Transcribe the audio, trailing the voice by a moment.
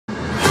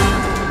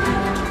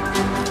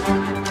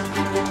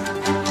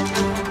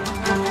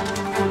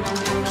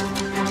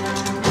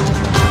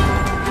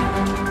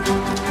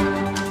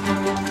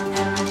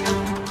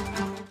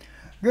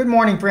Good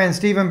morning, friends.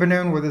 Stephen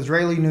DeNoon with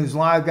Israeli News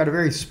Live. Got a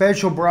very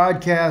special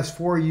broadcast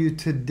for you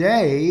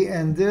today,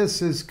 and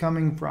this is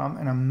coming from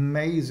an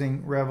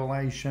amazing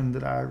revelation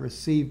that I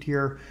received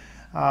here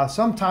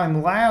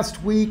sometime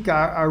last week.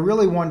 I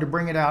really wanted to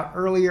bring it out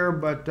earlier,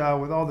 but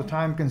with all the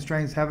time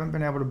constraints, haven't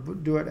been able to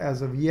do it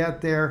as of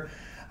yet there.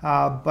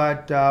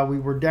 But we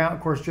were down,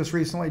 of course, just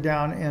recently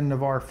down in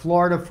Navarre,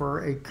 Florida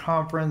for a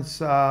conference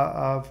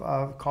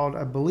called,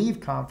 I believe,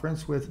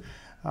 conference with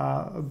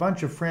a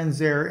bunch of friends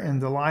there in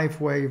the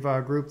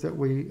Lifewave group that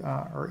we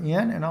are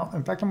in. And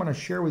in fact, I'm going to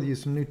share with you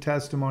some new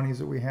testimonies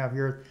that we have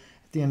here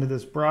at the end of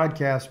this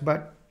broadcast.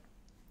 But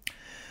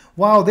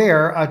while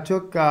there, I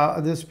took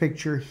this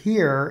picture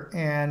here,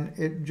 and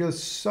it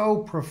just so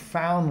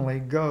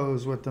profoundly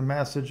goes with the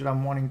message that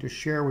I'm wanting to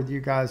share with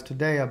you guys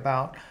today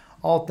about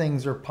all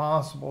things are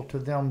possible to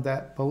them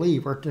that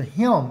believe, or to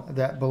him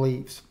that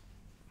believes.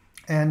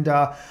 And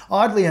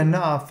oddly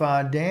enough,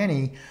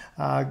 Danny,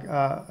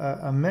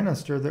 a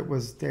minister that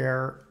was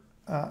there,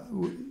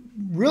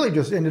 really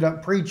just ended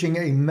up preaching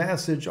a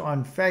message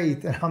on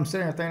faith. And I'm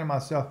sitting there thinking to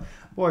myself,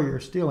 boy,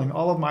 you're stealing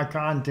all of my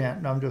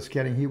content. No, I'm just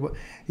kidding.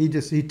 He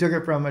took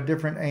it from a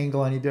different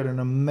angle, and he did an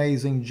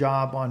amazing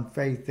job on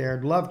faith there.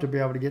 I'd love to be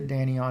able to get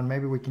Danny on.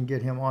 Maybe we can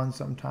get him on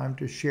sometime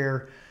to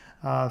share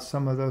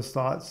some of those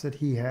thoughts that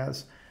he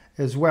has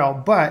as well.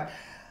 But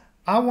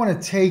I want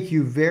to take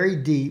you very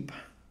deep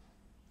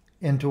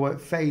into what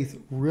faith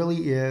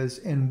really is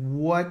and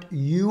what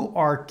you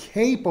are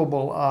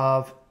capable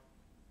of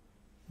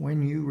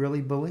when you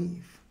really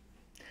believe.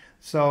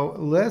 So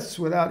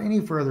without any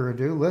further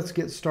ado, let's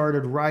get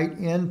started right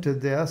into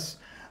this.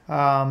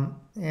 And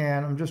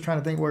I'm just trying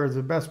to think where is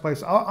the best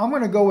place. I'm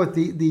going to go with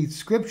the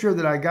scripture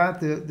that I got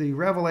the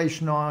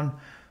revelation on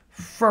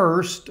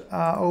first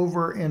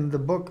over in the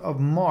book of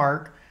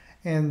Mark,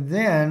 and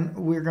then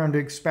we're going to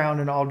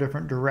expound in all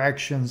different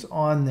directions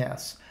on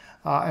this.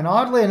 And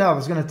oddly enough,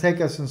 it's going to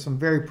take us in some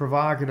very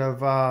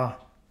provocative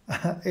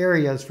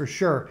areas for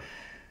sure.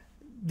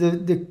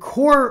 The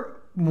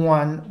core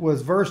one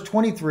was verse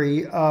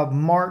 23 of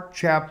Mark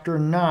chapter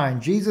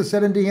 9. Jesus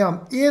said unto him,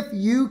 if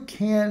you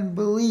can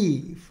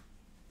believe,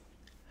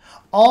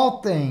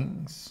 all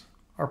things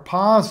are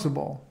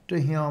possible to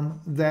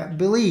him that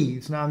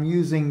believes. Now I'm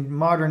using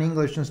modern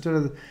English instead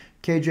of the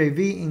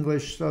KJV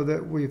English, so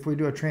that if we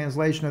do a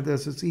translation of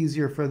this, it's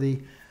easier for the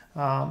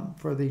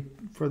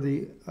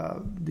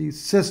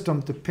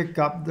system to pick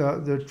up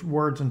the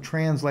words and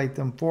translate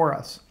them for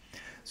us.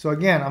 So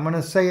again, I'm going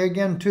to say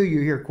again to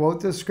you here,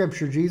 quote this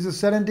scripture. Jesus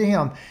said unto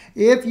him,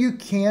 if you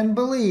can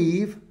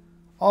believe,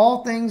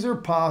 all things are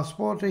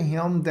possible to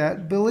him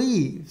that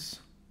believes.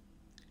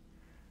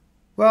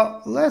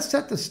 Well, let's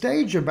set the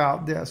stage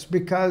about this,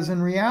 because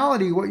in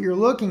reality, what you're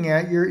looking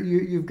at,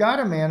 you've got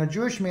a man, a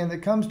Jewish man that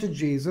comes to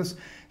Jesus.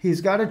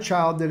 He's got a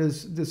child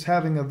that's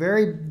having a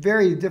very,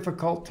 very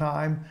difficult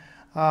time.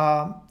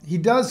 He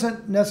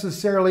doesn't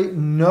necessarily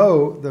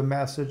know the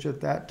message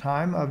at that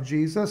time of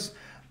Jesus,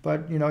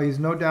 but he's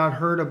no doubt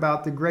heard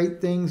about the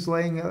great things,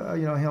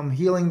 him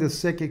healing the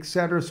sick,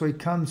 etc. So he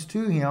comes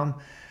to him,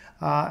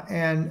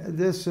 and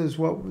this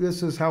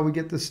is how we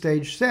get the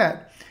stage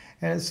set.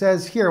 And it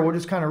says here, we'll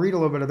just kind of read a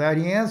little bit of that.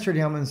 He answered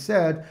him and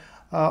said,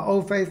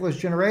 O faithless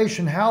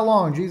generation, how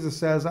long, Jesus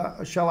says,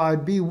 shall I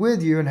be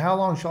with you, and how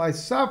long shall I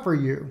suffer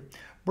you?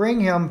 Bring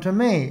him to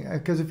me.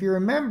 Because if you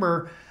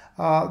remember,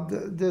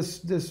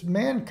 this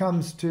man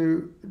comes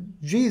to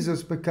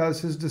Jesus because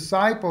his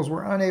disciples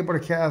were unable to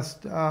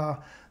cast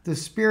the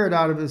spirit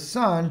out of his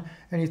son.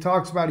 And he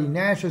talks about he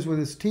gnashes with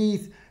his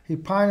teeth, he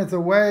pineth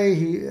away,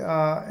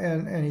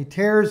 and he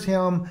tears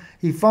him,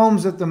 he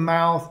foams at the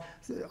mouth.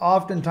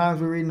 Oftentimes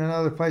we read in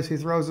another place, he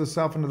throws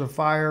himself into the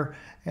fire,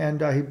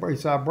 and he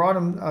said, I brought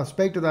him,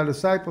 spake to thy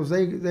disciples,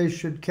 they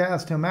should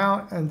cast him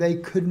out, and they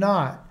could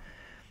not.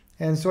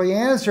 And so he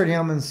answered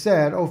him and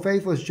said, O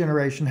faithless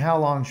generation, how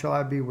long shall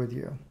I be with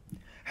you?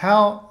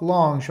 How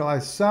long shall I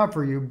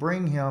suffer you?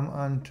 Bring him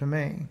unto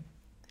me.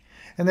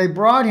 And they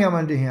brought him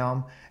unto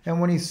him, and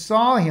when he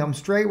saw him,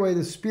 straightway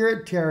the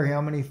spirit tear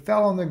him, and he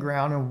fell on the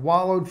ground and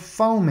wallowed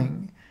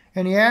foaming.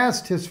 And he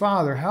asked his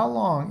father, how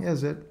long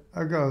is it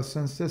ago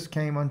since this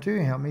came unto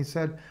him? He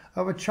said,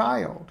 of a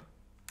child.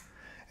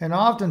 And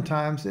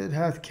oftentimes it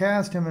hath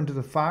cast him into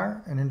the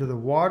fire and into the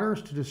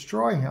waters to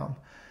destroy him.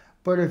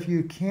 But if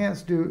you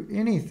canst do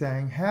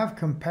anything, have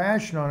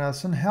compassion on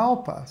us and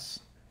help us.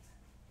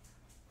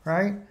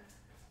 Right?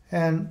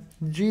 And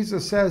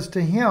Jesus says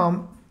to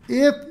him,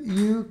 if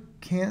you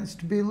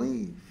canst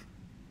believe.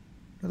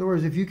 In other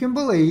words, if you can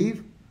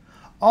believe,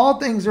 all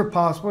things are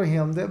possible to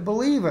him that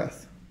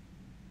believeth.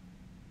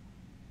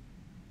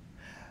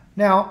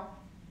 Now,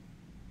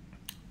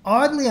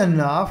 oddly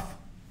enough,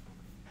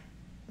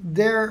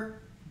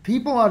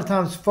 people a lot of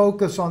times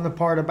focus on the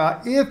part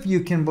about if you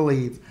can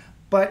believe.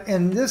 But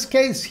in this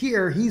case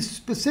here, he's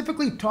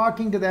specifically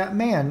talking to that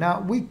man.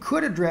 Now, we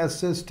could address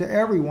this to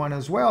everyone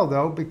as well,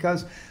 though,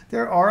 because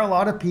there are a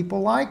lot of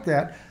people like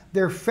that.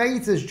 Their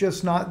faith is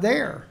just not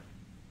there.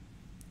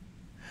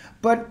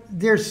 But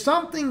there's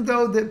something,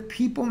 though, that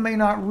people may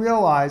not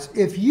realize.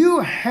 If you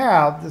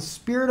have the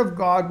Spirit of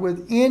God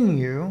within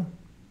you,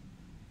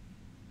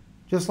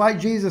 just like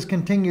Jesus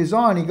continues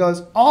on, he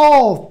goes,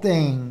 all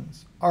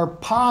things are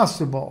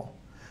possible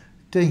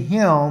to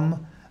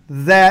him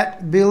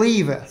that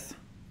believeth.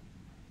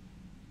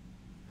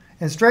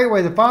 And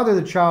straightway the father of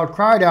the child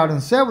cried out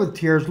and said with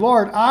tears,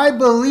 Lord, I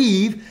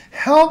believe,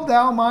 help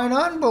thou mine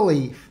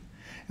unbelief.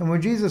 And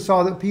when Jesus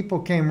saw that people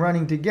came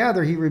running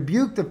together, he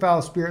rebuked the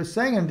foul spirit,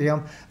 saying unto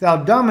him,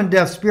 Thou dumb and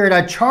deaf spirit,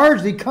 I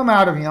charge thee, come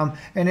out of him,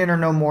 and enter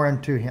no more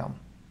into him.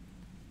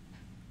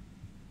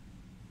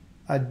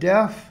 A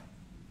deaf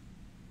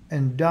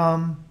and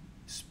dumb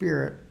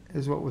spirit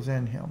is what was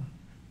in him.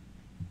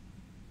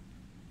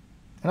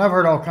 And I've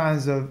heard all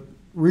kinds of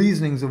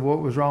reasonings of what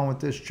was wrong with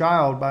this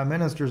child by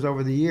ministers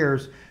over the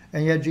years,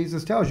 and yet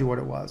Jesus tells you what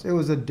it was. It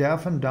was a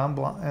deaf and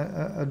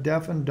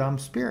dumb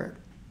spirit.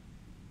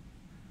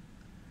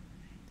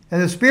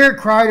 And the spirit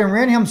cried and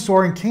rent him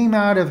sore and came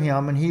out of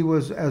him, and he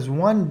was as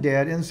one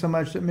dead,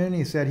 insomuch that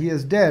many said, He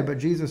is dead. But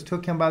Jesus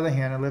took him by the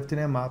hand and lifted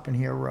him up, and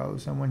he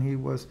arose. And when he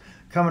was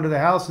coming to the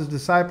house, his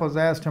disciples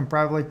asked him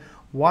privately,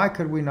 Why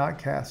could we not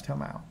cast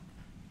him out?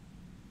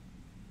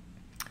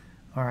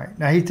 All right.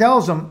 Now he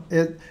tells them,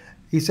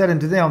 he said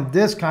unto them,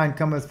 This kind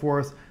cometh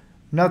forth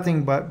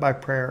nothing but by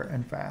prayer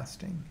and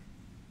fasting.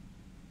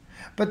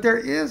 But there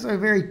is a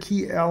very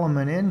key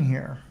element in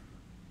here.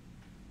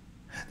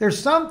 There's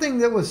something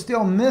that was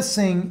still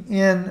missing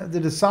in the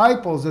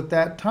disciples at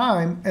that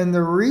time, and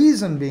the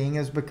reason being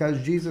is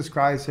because Jesus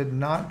Christ had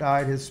not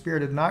died, his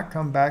Spirit had not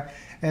come back,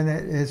 and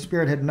his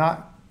Spirit had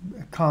not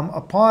come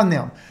upon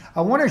them. I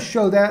want to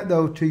show that,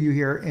 though, to you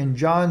here in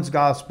John's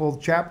Gospel,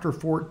 chapter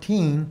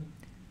 14,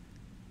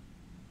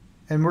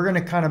 and we're going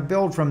to kind of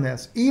build from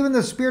this. Even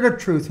the Spirit of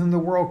truth, whom the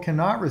world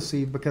cannot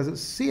receive, because it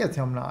seeth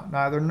him not,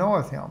 neither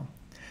knoweth him.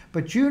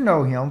 But you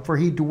know him, for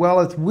he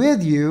dwelleth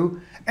with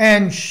you,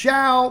 and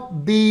shall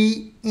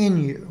be in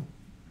you.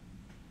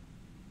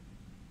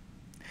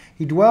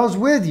 He dwells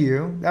with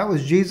you, that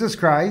was Jesus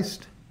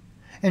Christ,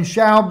 and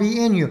shall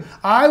be in you.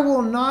 I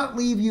will not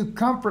leave you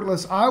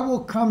comfortless, I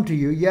will come to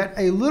you yet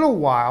a little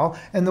while,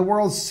 and the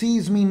world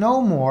sees me no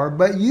more,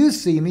 but you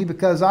see me,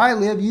 because I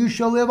live, you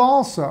shall live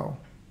also.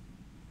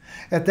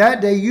 At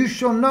that day you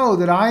shall know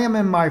that I am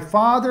in my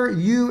Father,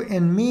 you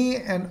in me,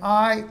 and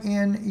I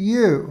in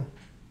you.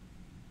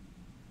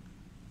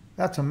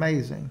 That's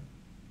amazing.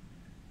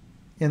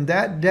 In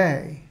that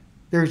day,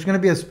 there's going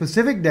to be a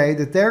specific day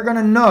that they're going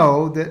to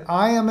know that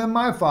I am in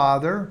my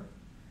Father,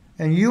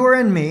 and you are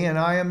in me, and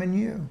I am in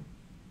you.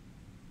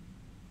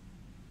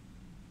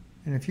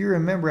 And if you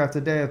remember, after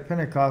the day of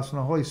Pentecost,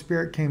 when the Holy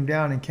Spirit came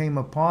down and came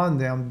upon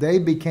them, they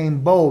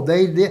became bold.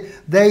 They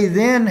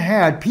then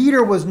had,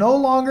 Peter was no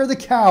longer the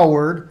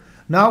coward,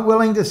 not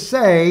willing to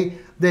say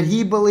that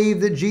he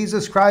believed that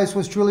Jesus Christ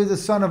was truly the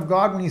Son of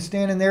God when he's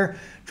standing there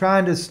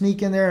trying to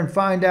sneak in there and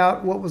find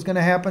out what was going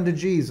to happen to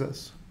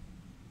Jesus.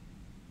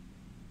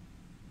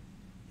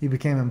 He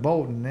became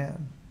emboldened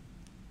then,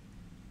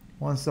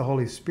 once the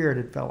Holy Spirit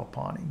had fell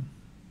upon him.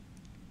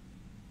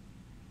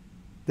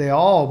 They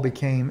all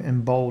became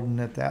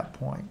emboldened at that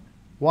point.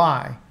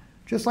 Why?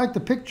 Just like the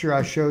picture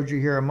I showed you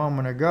here a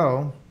moment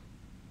ago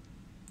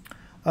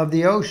of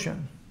the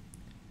ocean.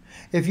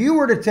 If you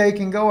were to take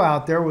and go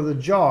out there with a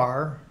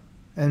jar,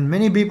 and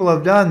many people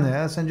have done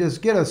this, and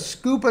just get a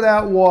scoop of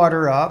that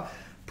water up,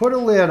 put a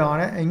lid on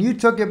it, and you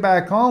took it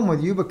back home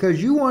with you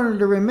because you wanted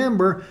to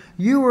remember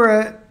you were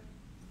at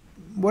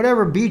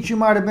whatever beach you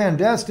might have been,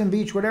 Destin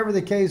Beach, whatever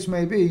the case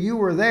may be, you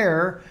were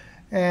there,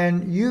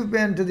 and you've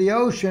been to the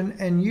ocean,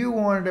 and you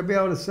wanted to be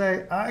able to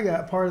say, I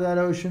got part of that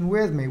ocean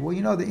with me. Well,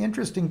 you know, the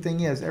interesting thing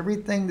is,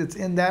 everything that's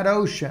in that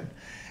ocean,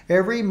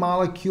 every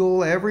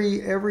molecule,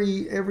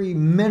 every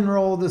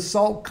mineral, the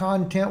salt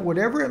content,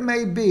 whatever it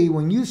may be,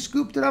 when you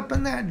scooped it up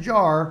in that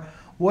jar,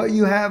 what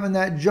you have in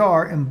that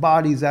jar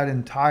embodies that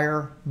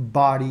entire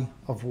body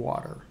of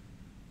water.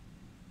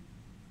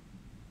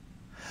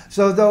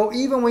 So though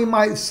even we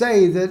might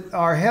say that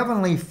our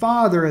Heavenly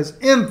Father is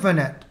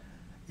infinite,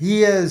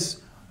 He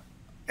is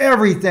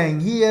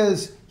everything, He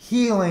is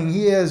healing,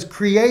 He is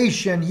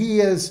creation, He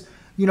is,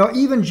 you know,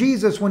 even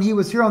Jesus, when He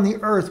was here on the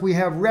earth, we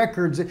have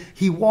records.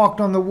 He walked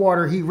on the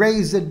water, He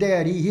raised the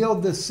dead, He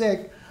healed the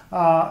sick,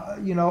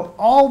 you know,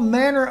 all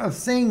manner of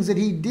things that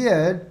He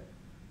did.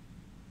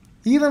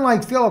 Even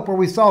like Philip, where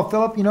we saw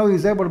Philip, you know, he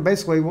was able to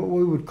basically, what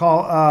we would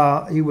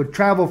call, he would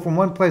travel from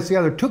one place to the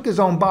other, took his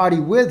own body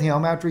with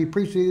him after he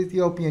preached to the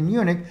Ethiopian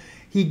eunuch.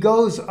 He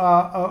goes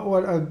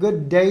a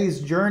good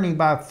day's journey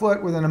by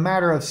foot within a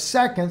matter of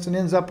seconds and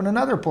ends up in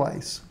another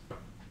place.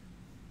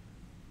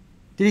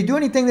 Did he do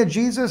anything that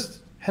Jesus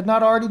had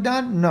not already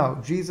done?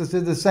 No. Jesus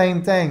did the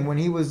same thing when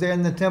He was there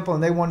in the temple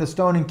and they wanted to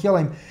stone and kill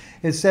Him.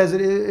 It says,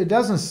 it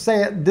doesn't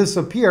say it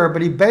disappear,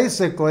 but He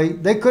basically,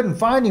 they couldn't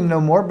find Him no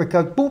more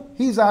because, boom,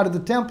 He's out of the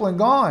temple and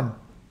gone.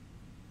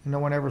 And no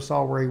one ever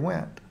saw where He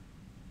went.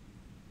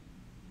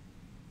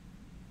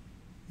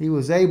 He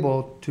was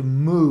able to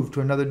move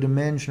to another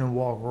dimension and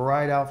walk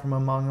right out from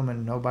among them,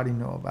 and nobody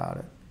knew about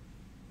it.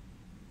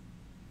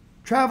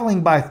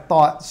 traveling by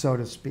thought, so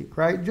to speak,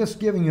 right? Just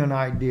giving you an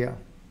idea.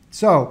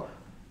 So,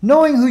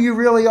 knowing who you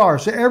really are.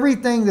 So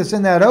everything that's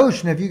in that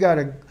ocean, if you got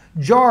a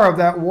jar of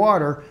that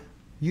water,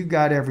 you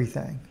got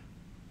everything.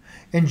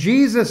 And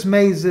Jesus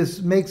makes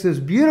this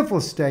beautiful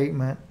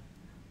statement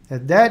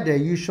that that day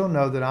you shall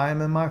know that I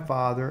am in my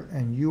Father,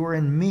 and you are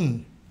in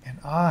me, and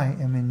I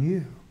am in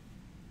you.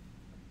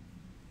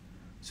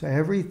 So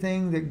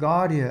everything that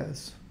God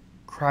is,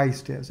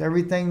 Christ is.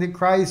 Everything that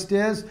Christ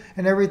is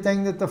and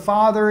everything that the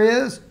Father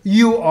is,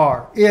 you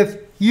are. If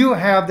you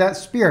have that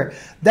Spirit.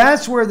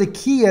 That's where the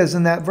key is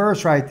in that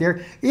verse right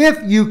there. If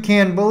you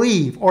can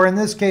believe, or in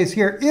this case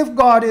here, if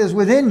God is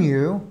within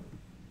you,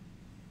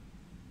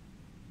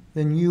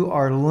 then you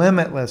are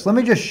limitless. Let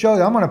me just show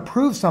you. I'm going to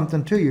prove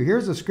something to you.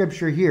 Here's the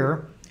scripture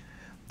here.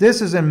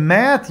 This is in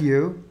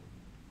Matthew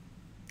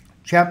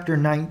chapter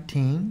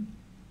 19.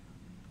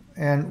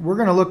 And we're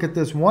going to look at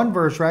this one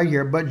verse right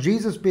here. But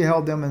Jesus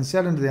beheld them and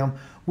said unto them,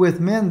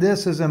 with men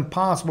this is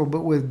impossible,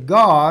 but with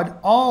God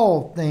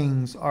all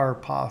things are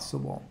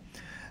possible.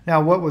 Now,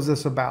 what was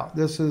this about?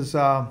 This is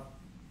about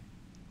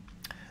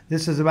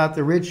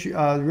the rich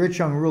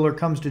young ruler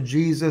comes to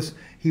Jesus.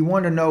 He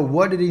wanted to know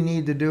what did he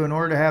need to do in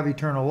order to have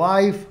eternal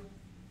life.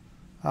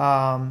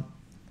 Let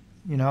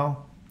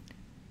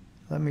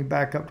me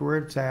back up to where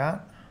it's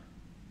at.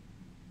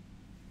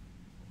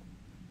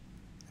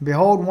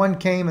 Behold, one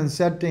came and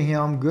said to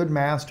him, Good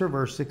master,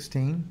 verse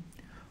 16,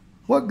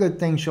 what good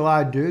thing shall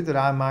I do that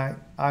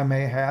I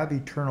may have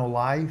eternal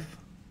life?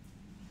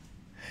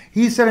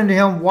 He said unto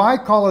him, Why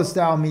callest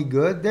thou me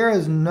good? There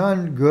is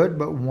none good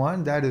but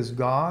one, that is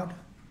God.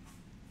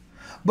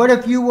 But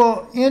if you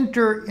will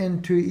enter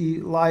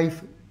into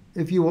life,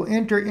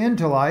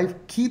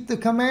 keep the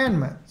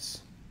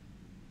commandments.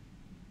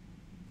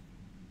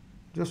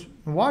 Just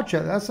watch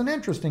it. That's an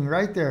interesting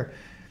right there.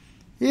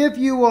 If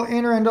you will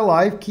enter into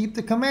life, keep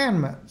the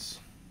commandments.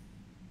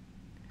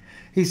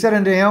 He said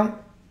unto him,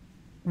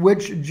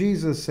 which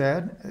Jesus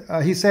said,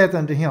 he saith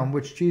unto him,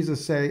 which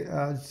Jesus said,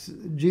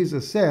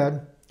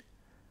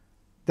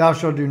 Thou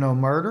shalt do no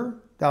murder,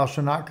 thou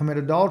shalt not commit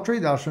adultery,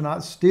 thou shalt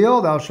not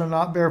steal, thou shalt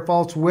not bear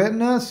false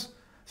witness.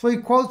 So he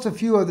quotes a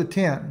few of the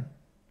 10.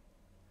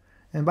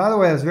 And by the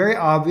way, it's very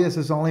obvious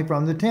it's only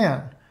from the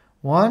 10.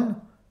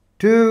 1,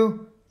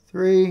 2,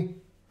 3,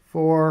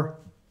 4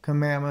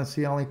 commandments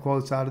he only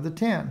quotes out of the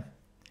 10.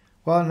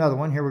 Well, another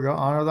one, here we go.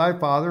 Honor thy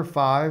father,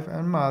 5,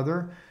 and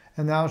mother,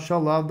 and thou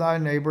shalt love thy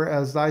neighbor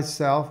as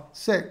thyself,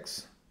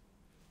 6.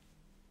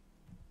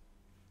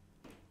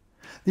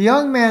 The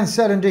young man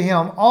said unto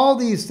him, All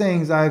these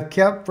things I have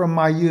kept from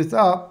my youth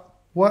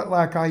up, what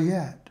lack I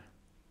yet?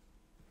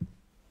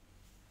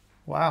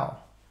 Wow.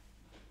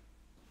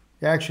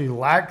 You actually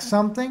lack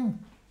something?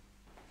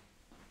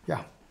 Yeah,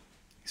 you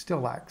still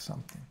lack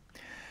something.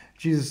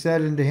 Jesus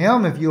said unto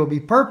him, If you will be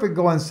perfect,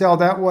 go and sell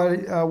that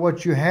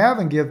what you have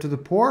and give to the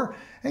poor,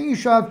 and you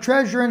shall have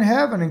treasure in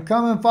heaven, and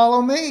come and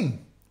follow me.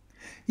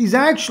 He's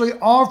actually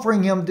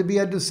offering him to be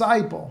a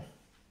disciple.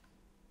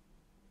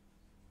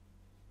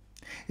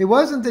 It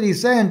wasn't that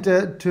he's saying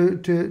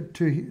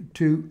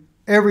to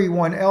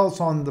everyone else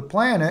on the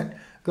planet,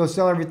 go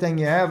sell everything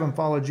you have and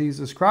follow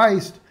Jesus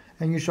Christ,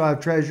 and you shall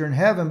have treasure in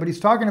heaven. But he's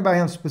talking about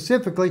him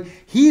specifically.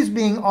 He's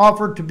being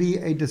offered to be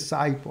a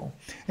disciple.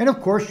 And of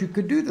course, you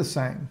could do the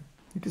same.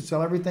 You could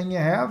sell everything you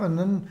have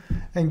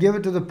and give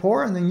it to the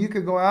poor, and then you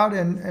could go out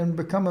and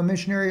become a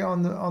missionary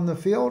on the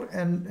field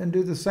and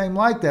do the same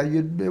like that.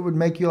 It would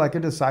make you like a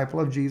disciple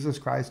of Jesus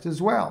Christ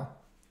as well.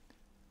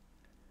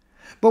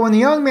 But when the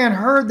young man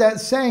heard that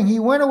saying, he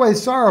went away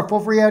sorrowful,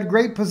 for he had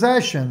great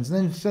possessions.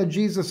 Then said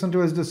Jesus unto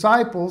his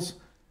disciples,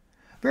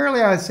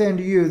 Verily I say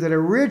unto you, that a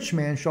rich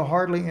man shall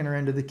hardly enter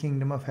into the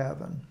kingdom of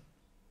heaven.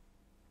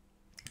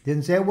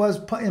 Didn't say it was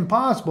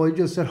impossible, he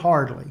just said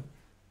hardly.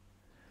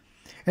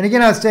 And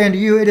again I say unto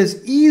you, it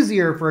is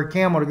easier for a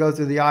camel to go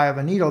through the eye of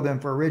a needle than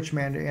for a rich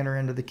man to enter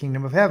into the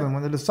kingdom of heaven.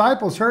 When the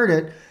disciples heard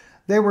it,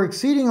 they were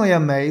exceedingly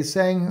amazed,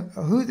 saying,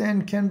 Who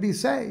then can be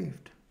saved?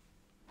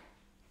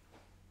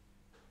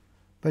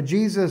 But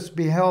Jesus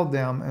beheld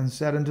them and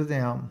said unto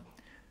them,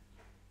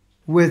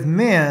 With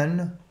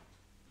men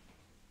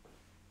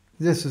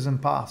this is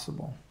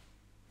impossible.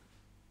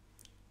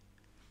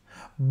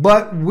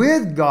 But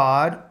with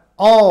God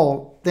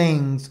all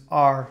things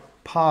are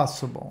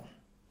possible.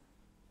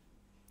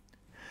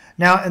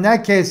 Now, in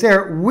that case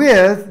there,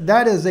 with,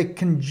 that is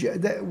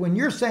when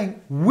you're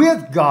saying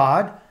with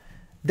God,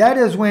 that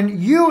is when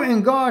you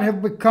and God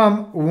have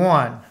become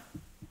one.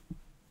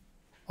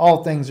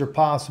 All things are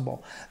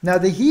possible. Now,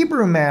 the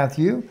Hebrew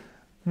Matthew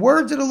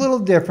words it a little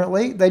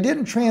differently. They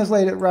didn't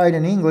translate it right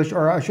in English,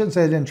 or I shouldn't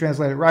say they didn't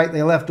translate it right.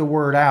 They left a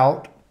word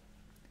out.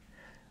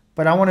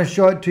 But I want to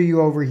show it to you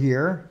over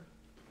here.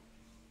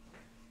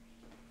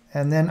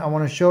 And then I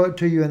want to show it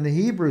to you in the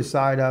Hebrew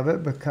side of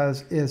it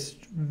because it's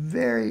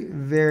very,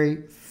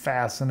 very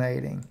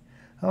fascinating.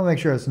 I'll make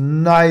sure it's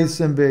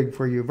nice and big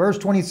for you. Verse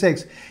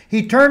 26,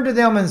 He turned to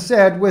them and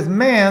said, With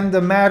man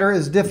the matter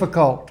is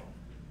difficult.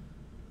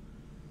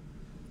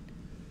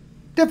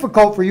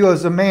 Difficult for you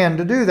as a man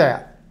to do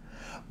that.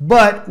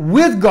 But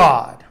with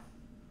God,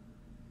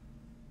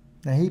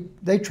 Now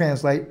they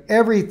translate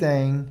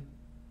everything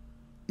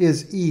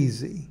is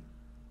easy.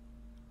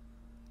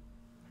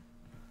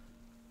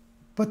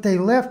 But they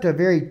left a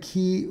very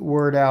key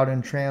word out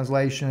in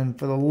translation, and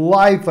for the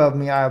life of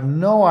me, I have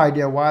no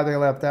idea why they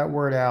left that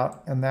word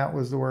out, and that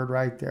was the word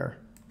right there.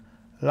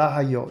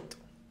 Lahayot.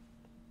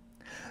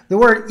 The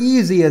word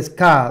easy is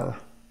kal.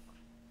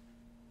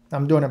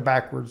 I'm doing it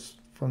backwards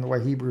from the way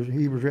Hebrew's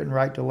written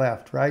right to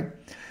left, right?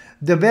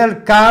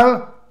 Devel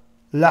kal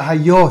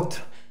lahayot.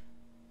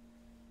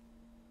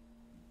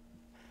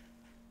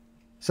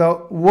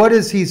 So what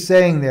is he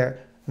saying there?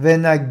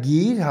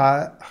 Venagid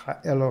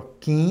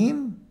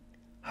ha-Elokim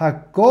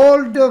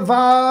hakol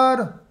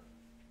devar.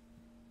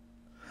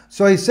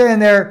 So he's saying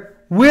there,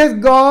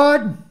 with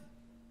God,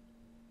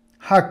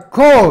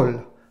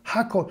 hakol.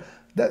 Hakol.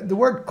 The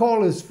word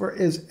kol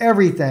is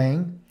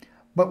everything,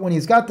 but when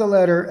he's got the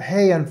letter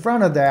hey in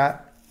front of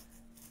that,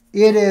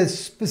 it is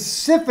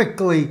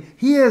specifically,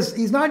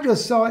 he's not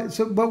just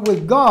but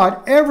with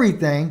God,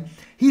 everything.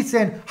 He's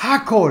saying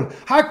hakol.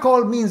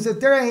 Hakol means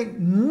that there ain't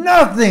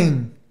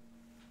nothing.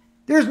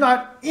 There's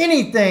not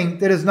anything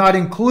that is not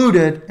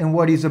included in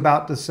what he's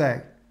about to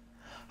say.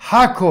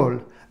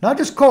 Hakol. Not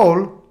just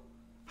kol.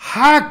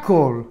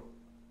 Hakol.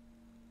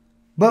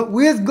 But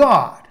with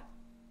God.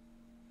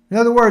 In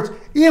other words,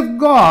 if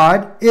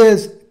God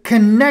is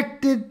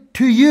connected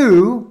to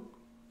you,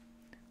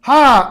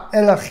 ha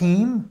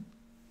Elohim,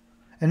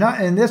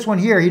 and this one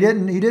here, he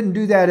didn't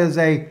do that as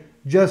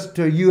just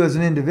to you as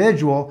an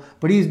individual,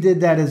 but he did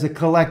that as a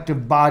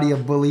collective body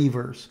of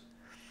believers.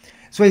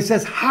 So he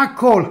says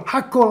hakol.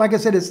 Hakol, like I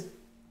said, is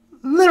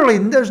literally,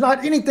 there's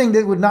not anything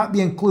that would not be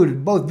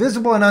included, both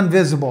visible and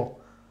invisible,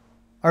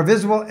 or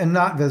visible and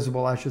not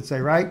visible, I should say,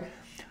 right?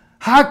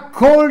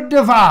 Hakol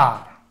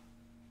devar.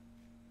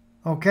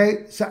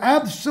 Okay, so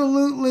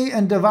absolutely,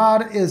 and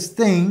devar is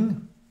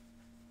thing.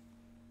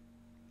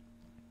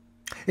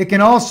 It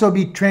can also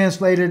be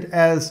translated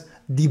as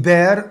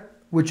diber,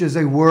 which is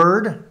a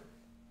word.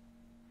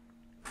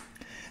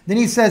 Then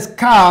he says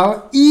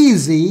kal,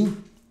 easy,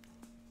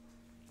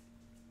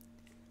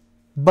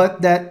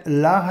 but that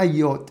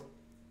lahayot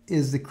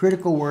is the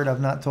critical word. I've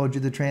not told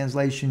you the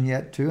translation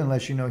yet too,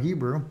 unless you know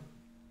Hebrew.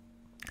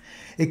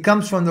 It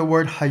comes from the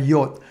word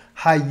hayot.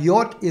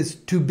 Hayot is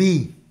to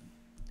be.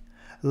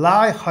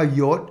 La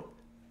hayot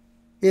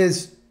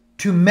is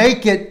to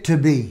make it to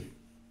be.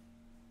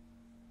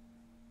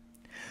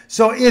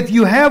 So if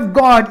you have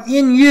God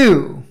in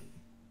you,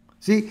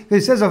 see,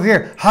 it says over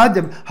here,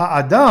 ha'adam,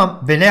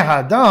 b'nei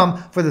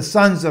ha'adam, for the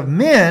sons of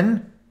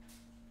men,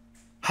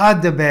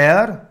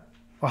 ha'deber,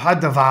 or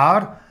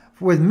ha'davar,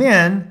 with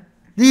men,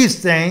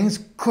 these things,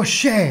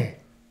 kosher,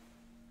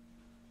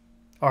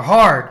 are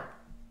hard.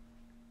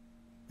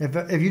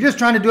 If you're just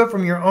trying to do it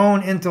from your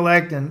own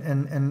intellect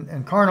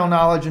and carnal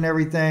knowledge and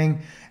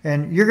everything,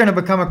 and you're going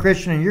to become a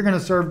Christian and you're going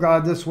to serve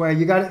God this way,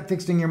 you got it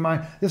fixed in your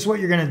mind, this is what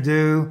you're going to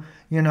do,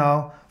 you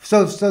know.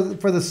 So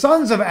for the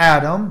sons of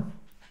Adam,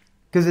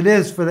 because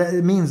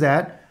it means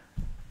that,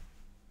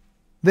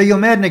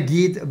 V'yomer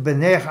nagid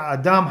b'nei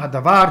ha'adam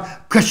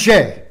ha'davar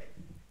kasher.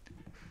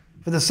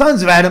 For the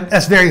sons of Adam,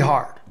 that's very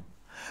hard.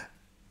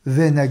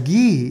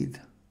 V'nagid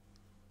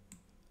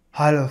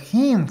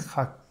ha'elohim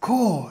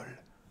hakol.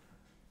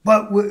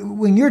 But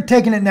when you're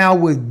taking it now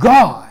with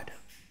God,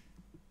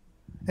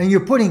 and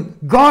you're putting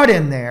God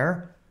in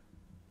there,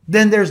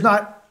 then there's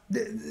not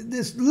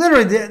this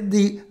literally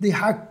the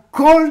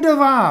hakol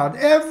devar,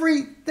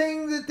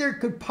 everything that there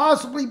could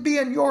possibly be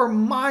in your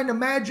mind,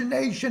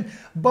 imagination,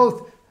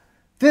 both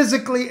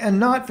physically and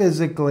not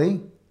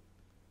physically.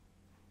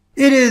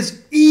 It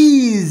is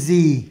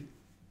easy.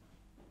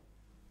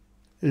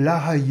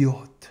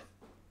 Lahayot.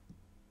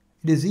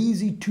 It is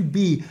easy to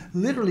be.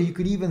 Literally, you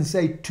could even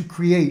say to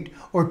create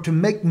or to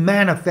make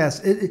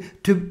manifest.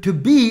 To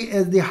be,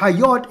 as the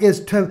hayot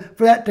is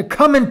for that to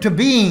come into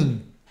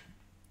being.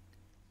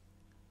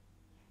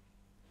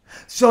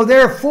 So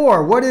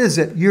therefore, what is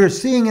it? You're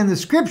seeing in the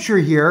scripture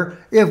here,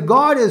 if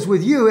God is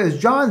with you, as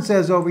John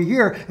says over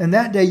here, and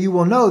that day you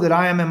will know that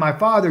I am in my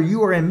Father,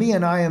 you are in me,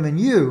 and I am in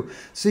you.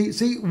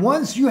 See,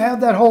 once you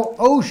have that whole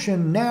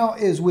ocean now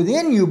is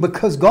within you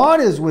because God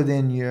is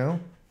within you,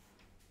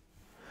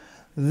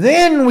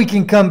 then we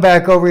can come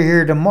back over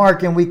here to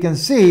Mark and we can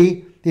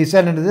see, he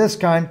said unto this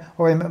kind,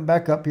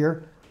 back up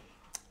here.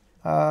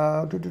 Wait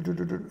a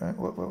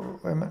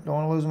minute, don't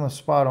want to lose my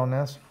spot on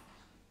this.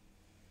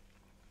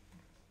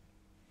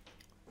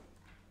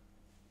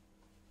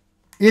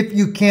 If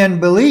you can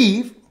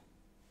believe,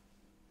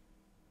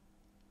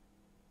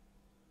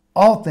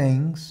 all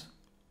things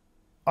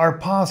are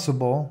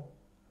possible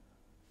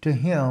to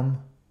him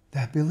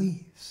that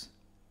believes.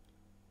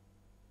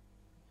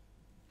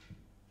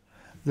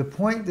 The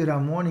point that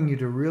I'm wanting you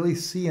to really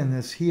see in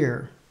this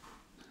here,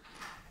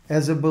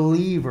 as a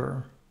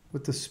believer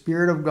with the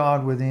Spirit of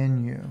God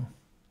within you,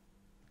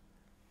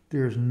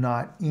 there's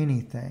not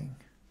anything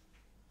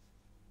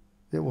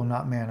that will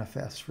not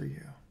manifest for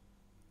you.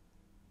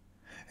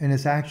 And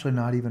it's actually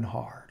not even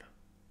hard.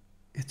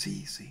 It's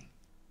easy.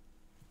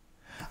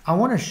 I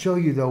want to show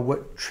you, though,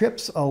 what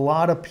trips a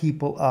lot of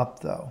people up,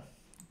 though.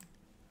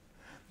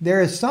 there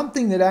is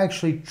something that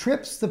actually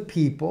trips the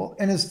people,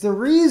 and it's the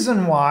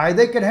reason why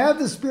they could have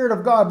the Spirit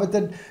of God, but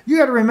that you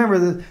got to remember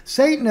that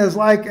Satan is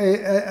like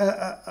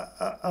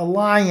a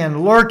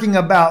lion lurking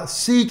about,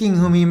 seeking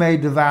whom he may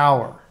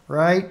devour,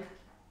 right?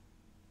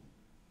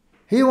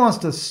 He wants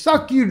to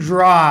suck you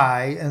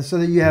dry, and so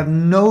that you have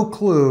no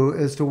clue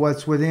as to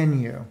what's within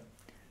you.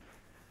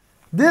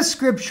 This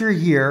scripture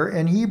here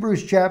in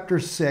Hebrews chapter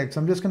 6,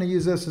 I'm just going to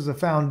use this as a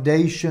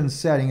foundation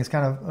setting. It's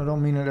kind of, I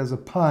don't mean it as a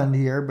pun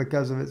here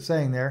because of it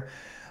saying there,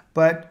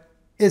 but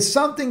it's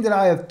something that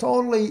I have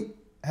totally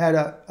had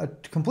a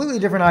completely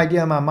different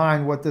idea in my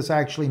mind what this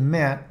actually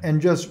meant, and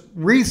just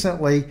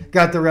recently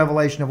got the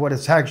revelation of what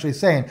it's actually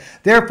saying.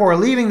 Therefore,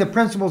 leaving the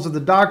principles of the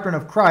doctrine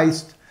of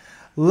Christ,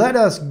 let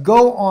us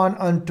go on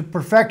unto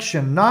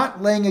perfection,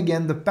 not laying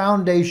again the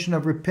foundation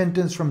of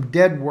repentance from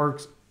dead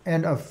works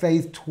and of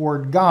faith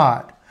toward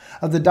God,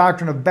 of the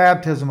doctrine of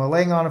baptism, of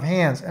laying on of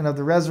hands, and of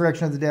the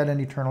resurrection of the dead and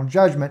eternal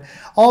judgment.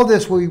 All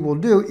this we will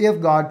do if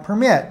God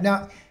permit.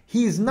 Now,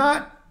 he's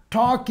not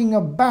talking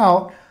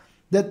about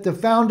that the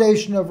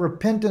foundation of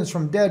repentance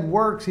from dead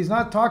works. He's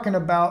not talking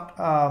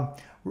about,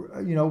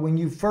 when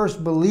you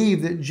first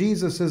believe that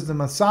Jesus is the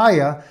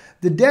Messiah.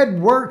 The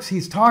dead works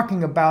he's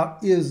talking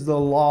about is the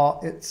law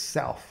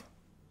itself.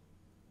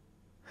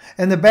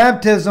 And the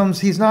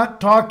baptisms, he's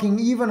not talking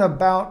even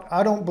about,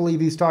 I don't believe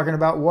he's talking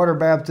about water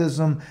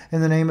baptism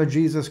in the name of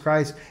Jesus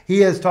Christ.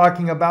 He is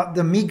talking about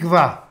the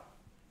mikvah.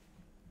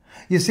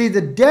 You see,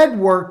 the dead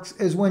works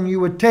is when you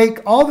would take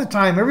all the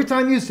time, every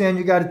time you sin,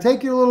 you got to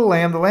take your little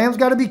lamb. The lamb's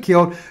got to be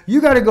killed.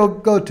 You got to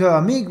go to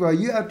a mikvah.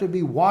 You have to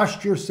be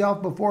washed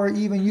yourself before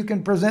even you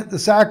can present the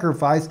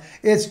sacrifice.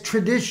 It's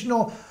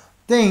traditional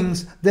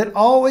things that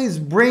always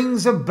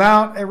brings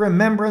about a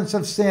remembrance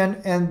of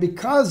sin, and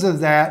because of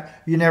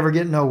that, you never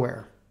get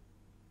nowhere.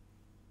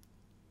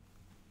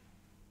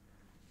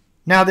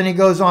 Now then he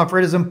goes on, for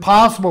it is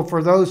impossible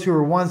for those who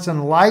were once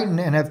enlightened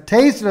and have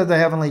tasted of the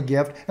heavenly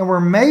gift and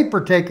were made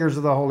partakers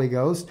of the Holy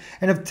Ghost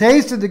and have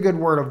tasted the good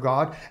word of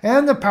God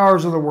and the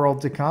powers of the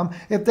world to come,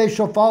 if they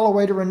shall fall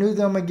away, to renew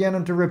them again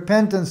unto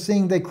repentance,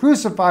 seeing they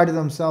crucify to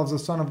themselves the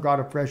Son of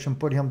God afresh and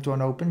put him to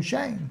an open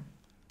shame.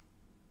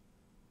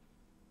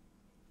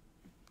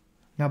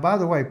 Now, by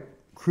the way,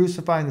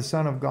 crucifying the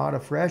Son of God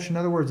afresh, in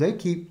other words, they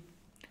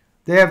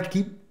have to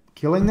keep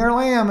killing their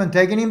lamb and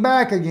taking him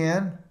back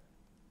again.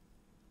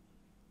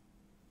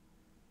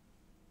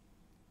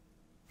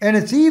 And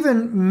it's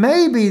even,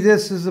 maybe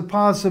this is a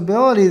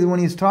possibility that when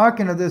he's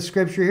talking of this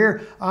scripture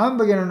here, I'm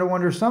beginning to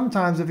wonder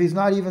sometimes if he's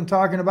not even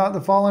talking about the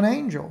fallen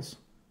angels.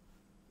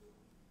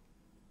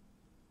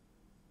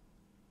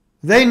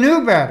 They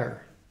knew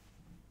better,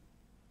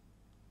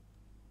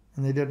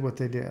 and they did what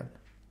they did.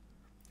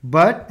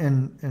 But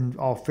in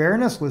all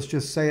fairness, let's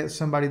just say it's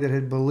somebody that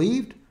had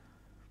believed.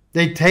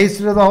 They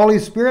tasted of the Holy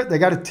Spirit. They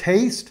got a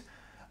taste.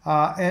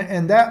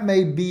 And that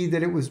may be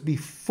that it was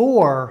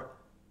before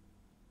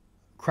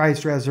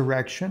Christ's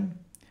resurrection.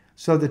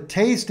 So the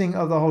tasting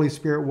of the Holy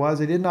Spirit was,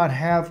 they did not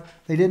have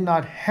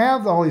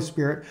the Holy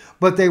Spirit,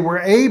 but they were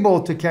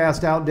able to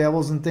cast out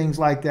devils and things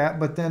like that.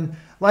 But then,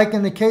 like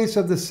in the case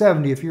of the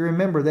 70, if you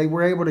remember, they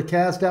were able to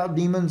cast out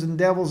demons and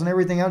devils and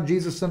everything else.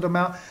 Jesus sent them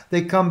out.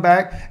 They come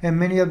back, and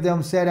many of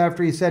them said,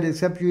 after he said,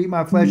 except you eat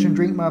my flesh and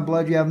drink my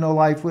blood, you have no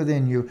life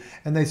within you.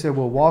 And they said,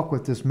 we'll walk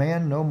with this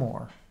man no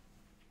more.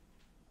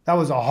 That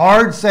was a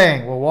hard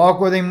saying. We'll walk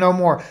with him no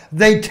more.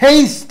 They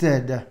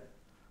tasted.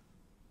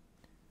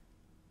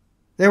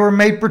 They were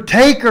made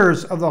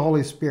partakers of the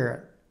Holy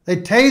Spirit. They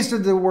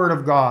tasted the Word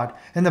of God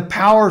and the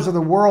powers of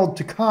the world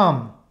to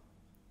come.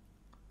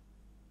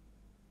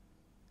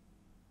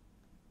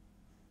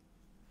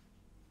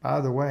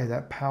 By the way,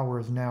 that power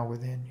is now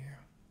within you.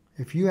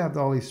 If you have the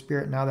Holy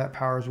Spirit, now that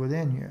power is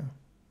within you.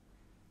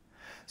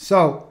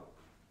 So,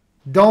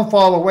 don't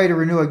fall away, to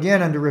renew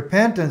again unto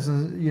repentance,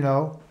 and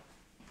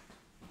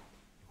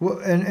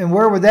and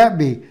where would that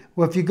be?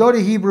 Well, if you go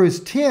to Hebrews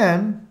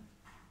 10,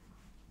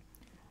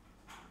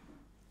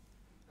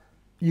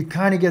 you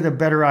kind of get a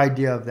better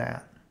idea of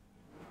that.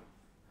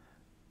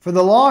 For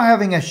the law,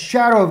 having a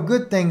shadow of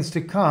good things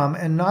to come,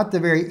 and not the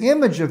very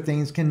image of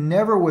things, can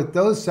never with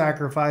those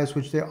sacrifices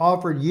which they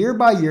offered year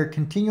by year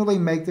continually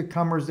make the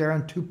comers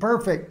thereunto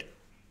perfect.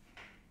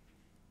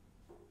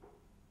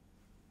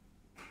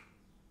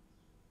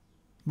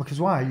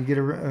 Because why? You get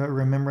a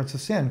remembrance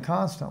of sin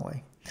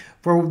constantly.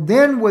 For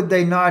then would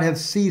they not have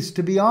ceased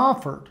to be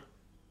offered.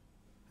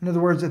 In other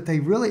words,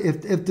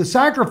 if the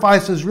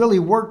sacrifices really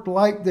worked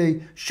like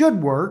they should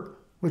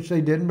work, which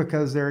they didn't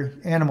because they're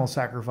animal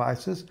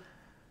sacrifices,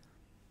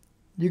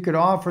 you could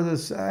offer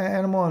this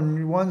animal,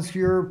 and once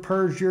you're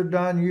purged, you're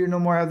done, you no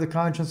more have the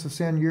conscience of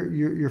sin,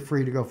 you're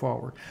free to go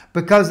forward.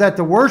 Because that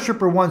the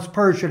worshiper once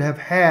purged should have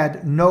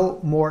had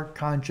no more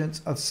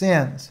conscience of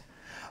sins.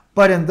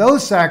 But in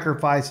those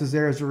sacrifices,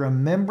 there is a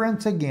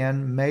remembrance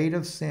again made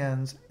of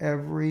sins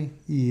every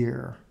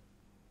year.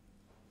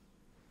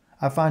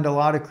 I find a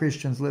lot of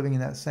Christians living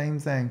in that same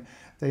thing.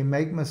 They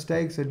make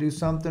mistakes, they do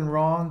something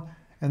wrong,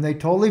 and they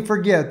totally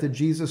forget that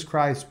Jesus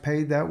Christ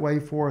paid that way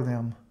for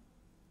them.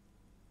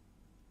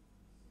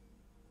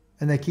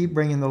 And they keep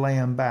bringing the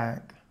lamb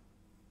back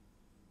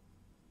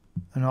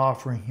and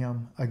offering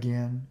him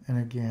again and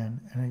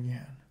again and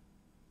again.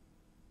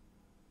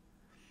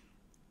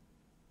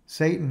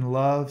 Satan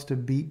loves to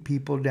beat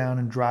people down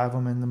and drive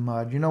them in the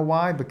mud. You know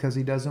why? Because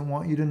he doesn't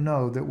want you to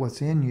know that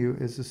what's in you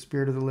is the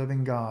Spirit of the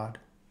living God.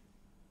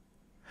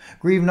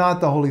 Grieve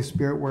not the Holy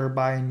Spirit,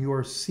 whereby you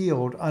are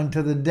sealed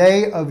unto the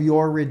day of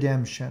your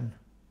redemption.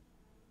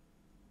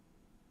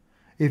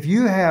 If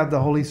you have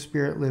the Holy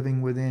Spirit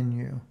living within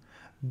you,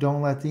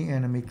 don't let the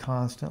enemy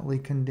constantly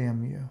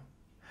condemn you.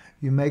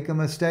 You make a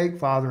mistake,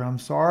 Father, I'm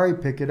sorry,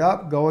 pick it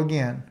up, go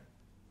again.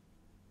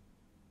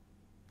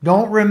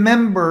 Don't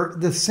remember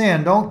the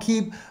sin. Don't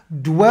keep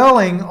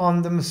dwelling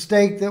on the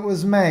mistake that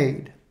was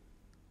made.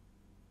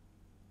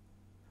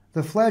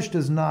 The flesh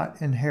does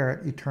not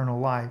inherit eternal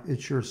life.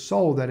 It's your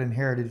soul that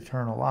inherited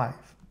eternal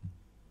life.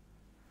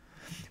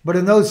 But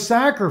in those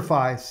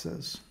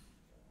sacrifices,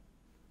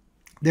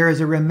 there is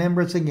a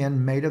remembrance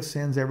again made of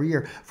sins every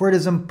year. For it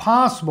is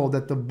impossible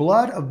that the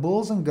blood of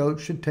bulls and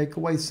goats should take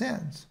away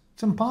sins.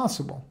 It's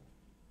impossible.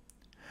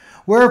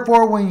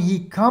 Wherefore, when he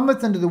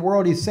cometh into the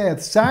world, he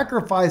saith,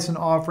 sacrifice and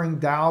offering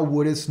thou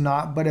wouldest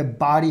not, but a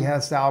body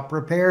hast thou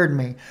prepared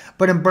me.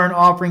 But in burnt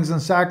offerings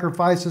and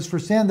sacrifices for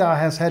sin thou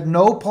hast had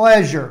no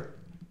pleasure.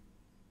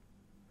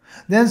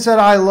 Then said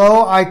I,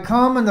 Lo, I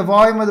come, in the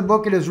volume of the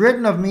book it is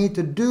written of me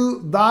to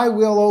do thy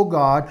will, O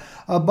God.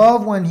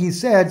 Above when he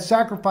said,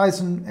 sacrifice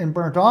and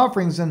burnt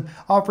offerings and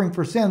offering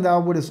for sin thou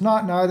wouldest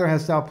not, neither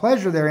hast thou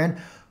pleasure therein,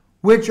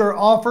 which are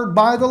offered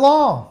by the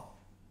law.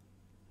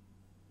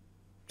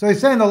 So he's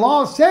saying the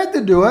law said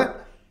to do it,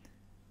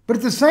 but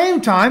at the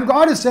same time,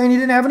 God is saying he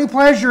didn't have any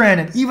pleasure in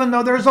it, even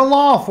though there's a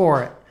law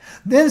for it.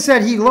 Then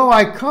said he, Lo,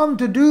 I come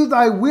to do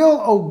thy will,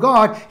 O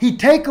God. He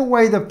take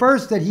away the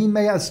first that he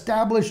may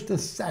establish the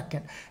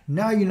second.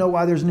 Now you know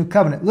why there's a new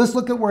covenant. Let's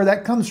look at where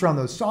that comes from,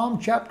 though. Psalm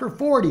chapter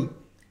 40,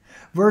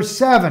 verse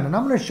 7. And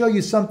I'm going to show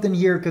you something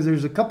here because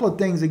there's a couple of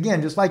things,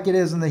 again, just like it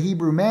is in the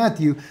Hebrew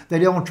Matthew, they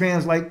don't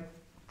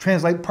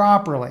translate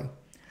properly.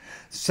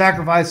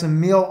 Sacrifice and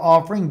meal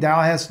offering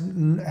thou hast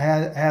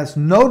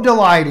no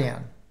delight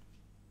in.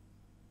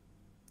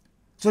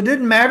 So it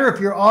didn't matter if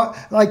you're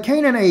like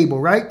Cain and Abel,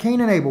 right?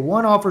 Cain and Abel.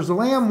 One offers the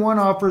lamb, one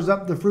offers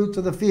up the fruits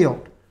of the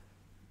field.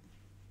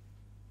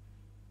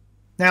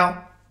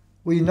 Now,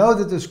 we know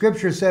that the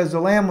scripture says the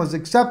lamb was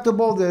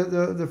acceptable,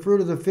 the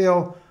fruit of the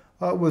field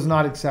was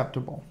not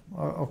acceptable.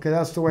 Okay,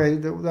 that's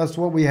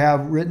what we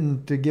have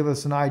written to give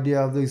us an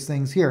idea of these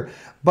things here.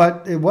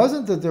 But it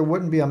wasn't that there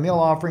wouldn't be a meal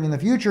offering in the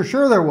future.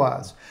 Sure there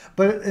was.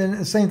 But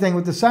the same thing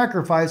with the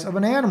sacrifice of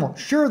an animal.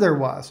 Sure there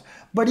was.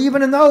 But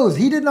even in those,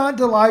 he did not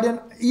delight in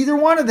either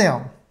one of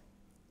them.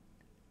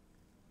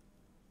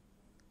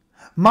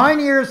 Mine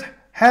ears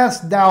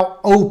hast thou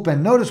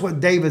opened. Notice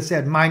what David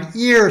said. Mine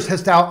ears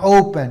hast thou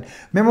opened.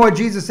 Remember what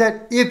Jesus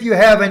said? If you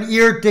have an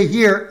ear to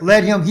hear,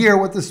 let him hear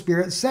what the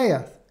Spirit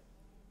saith.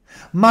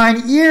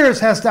 Mine ears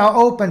hast thou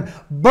opened.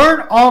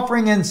 Burnt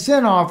offering and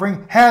sin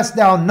offering hast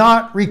thou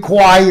not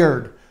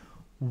required.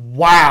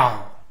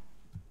 Wow.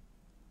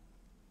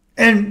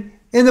 And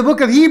in the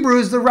book of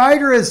Hebrews, the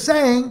writer is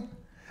saying,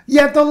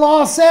 yet the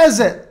law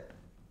says it.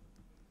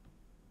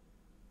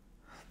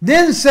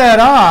 Then said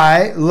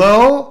I,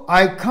 Lo,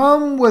 I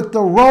come with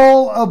the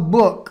roll of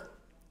book.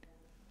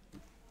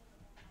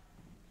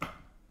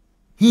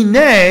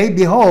 Hine,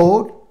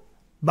 behold,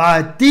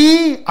 by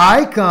thee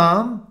I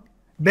come,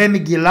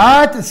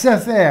 B'Megillat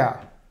Sefer.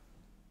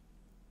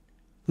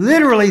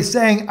 Literally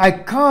saying, I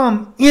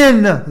come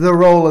in the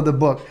roll of the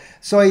book.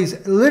 So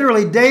he's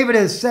literally, David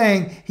is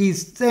saying,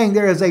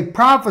 there is a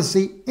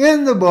prophecy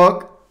in the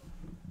book,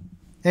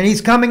 and he's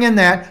coming in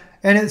that,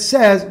 and it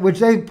says, which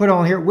they put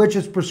on here, which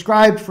is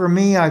prescribed for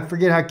me. I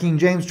forget how King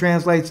James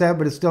translates that,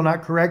 but it's still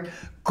not correct.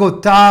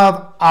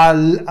 Kotav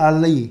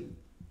Ali.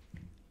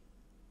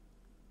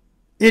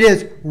 It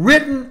is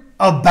written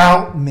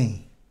about me.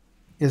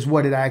 Is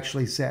what it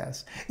actually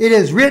says. It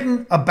is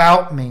written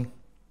about me.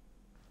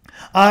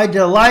 I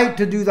delight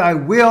to do thy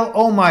will,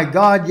 O my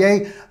God,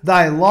 yea,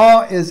 thy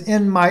law is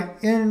in my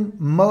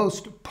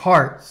inmost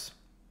parts.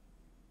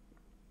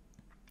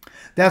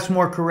 That's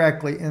more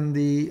correctly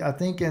I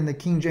think in the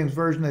King James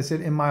Version they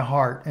said in my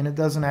heart, and it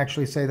doesn't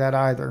actually say that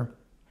either.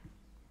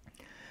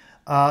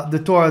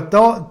 The Torah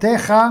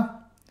Techa,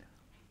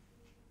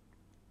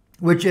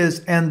 which is,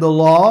 and the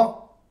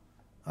law,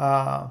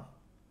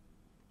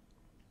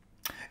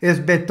 is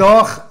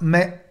betoch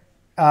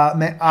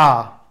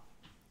me'ah.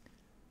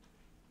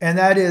 And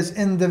that is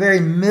in the very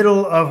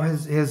middle of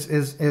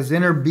his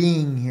inner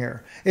being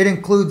here. It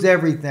includes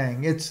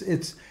everything.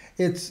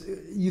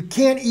 You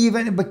can't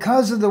even,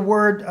 because of the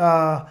word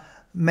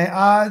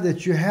me'ah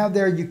that you have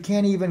there, you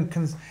can't even,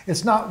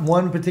 it's not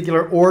one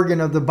particular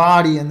organ of the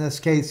body in this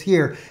case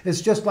here.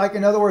 It's just like,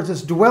 in other words,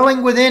 it's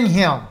dwelling within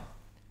him.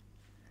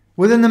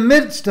 Within the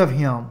midst of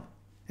him.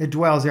 It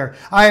dwells there.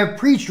 I have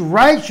preached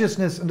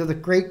righteousness unto the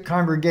great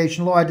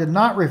congregation. Lo, I did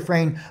not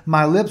refrain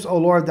my lips, O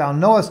Lord, thou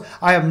knowest.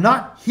 I have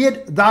not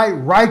hid thy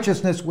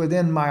righteousness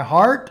within my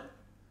heart.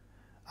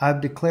 I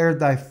have declared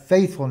thy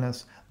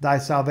faithfulness. thy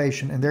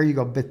salvation. And there you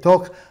go.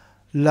 Betoch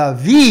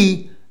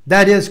lavi,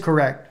 that is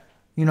correct.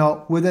 You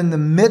know, within the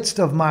midst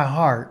of my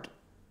heart.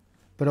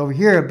 But over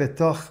here,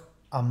 betoch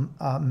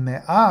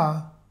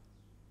me'ah,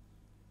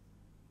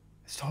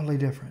 it's totally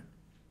different.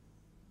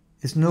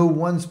 It's no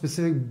one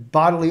specific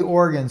bodily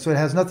organ, so it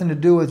has nothing to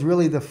do with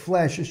really the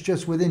flesh. It's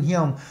just within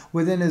him,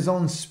 within his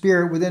own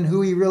spirit, within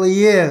who he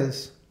really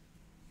is,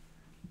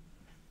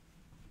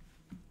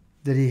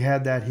 that he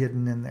had that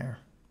hidden in there.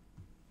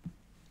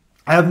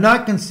 I have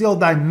not concealed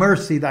thy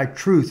mercy, thy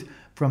truth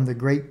from the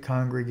great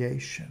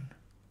congregation.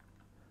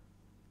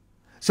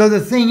 So the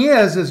thing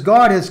is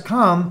God has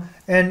come,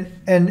 and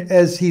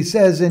as he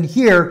says in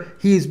here,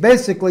 he's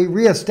basically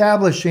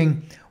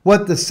reestablishing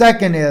what the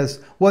second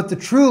is, what the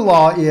true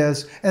law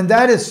is, and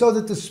that is so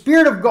that the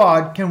Spirit of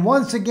God can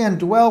once again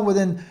dwell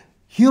within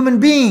human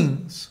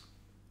beings.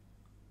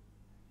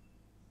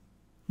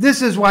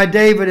 This is why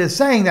David is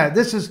saying that.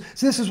 This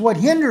is what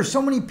hinders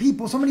so many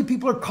people. So many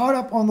people are caught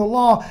up on the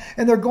law,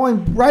 and they're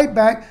going right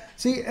back.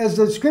 See, as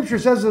the scripture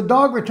says, the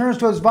dog returns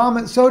to his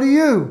vomit, so do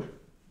you.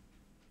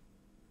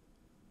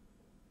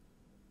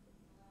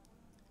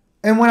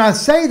 And when I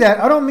say that,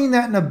 I don't mean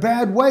that in a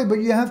bad way, but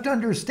you have to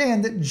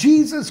understand that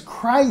Jesus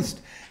Christ,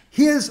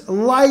 his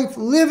life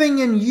living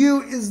in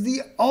you is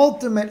the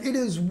ultimate. It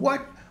is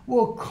what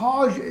will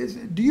cause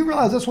you. Do you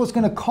realize that's what's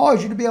going to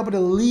cause you to be able to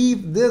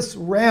leave this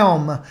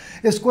realm?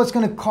 It's what's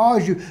going to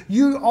cause you.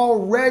 You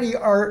already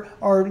are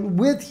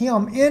with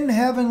him in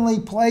heavenly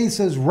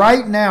places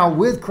right now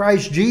with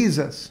Christ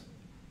Jesus.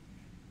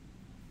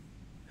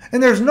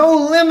 And there's no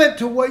limit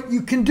to what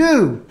you can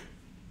do.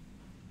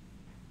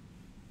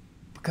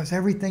 Because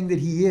everything that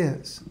he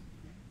is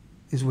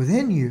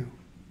within you.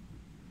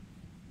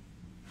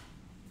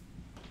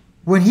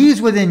 When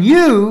he's within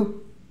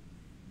you,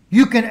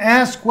 you can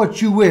ask what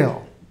you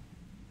will.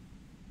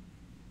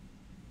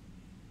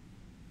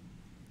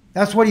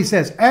 That's what he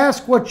says.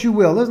 Ask what you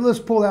will. Let's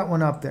pull that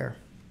one up there.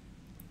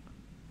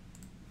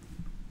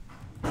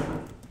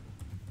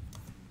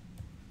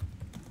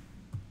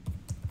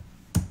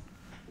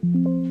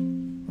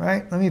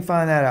 Right? Let me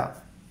find that out.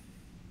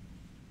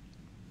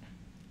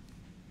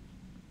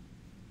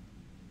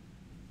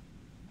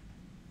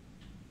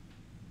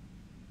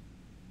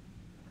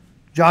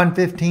 John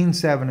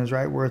 15:7 is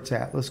right where it's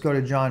at. Let's go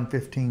to John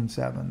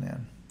 15:7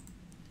 then.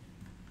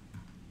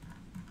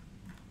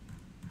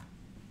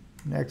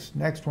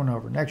 Next one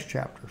over. Next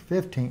chapter,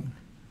 15.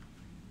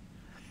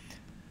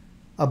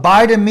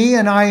 Abide in me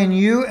and I in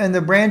you, and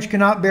the branch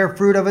cannot bear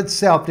fruit of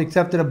itself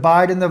except it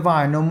abide in the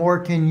vine. No more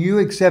can you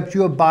except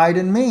you abide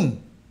in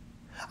me.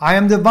 I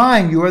am the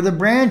vine, you are the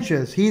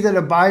branches. He that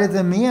abideth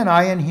in me and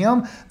I in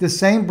him, the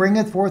same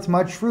bringeth forth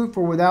much fruit,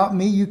 for without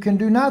me you can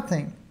do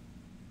nothing.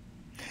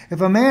 If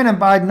a man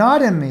abide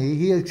not in me,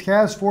 he is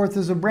cast forth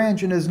as a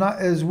branch and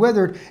is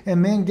withered, and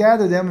men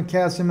gather them and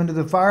cast them into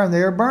the fire, and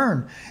they are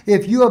burned.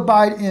 If you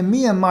abide in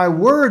me, and my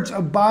words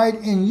abide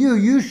in you,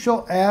 you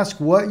shall ask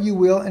what you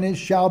will, and it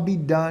shall be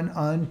done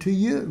unto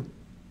you.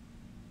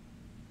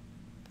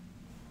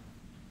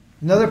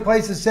 Another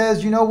place it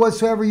says, you know,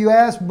 whatsoever you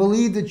ask,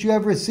 believe that you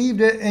have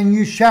received it, and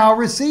you shall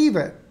receive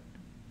it.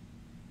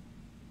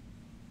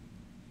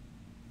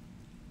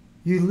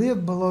 You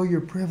live below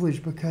your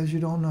privilege because you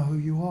don't know who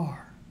you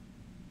are.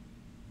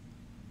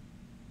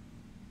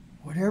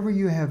 Whatever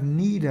you have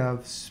need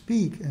of,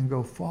 speak and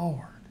go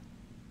forward.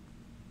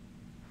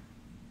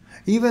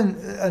 Even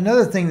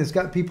another thing that's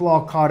got people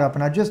all caught up,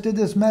 and I just did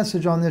this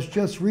message on this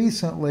just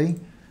recently,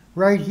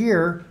 right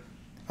here,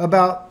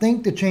 about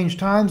think to change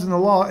times in the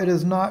law. It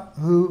is not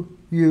who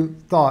you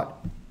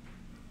thought,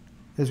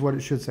 is what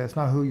it should say. It's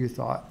not who you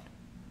thought.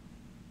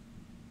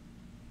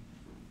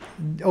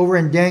 Over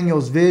in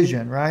Daniel's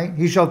vision, right?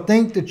 He shall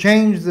think to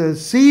change the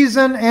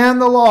season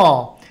and the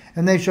law,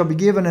 and they shall be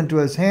given into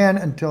his hand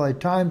until a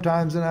time,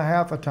 times and a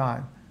half a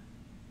time.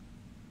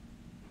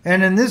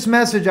 And in this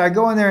message, I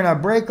go in there and I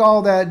break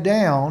all that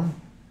down.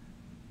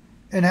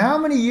 And how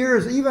many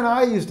years, even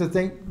I used to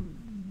think,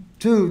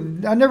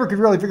 too, I never could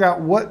really figure out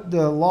what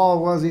the law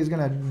was he was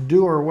going to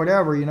do or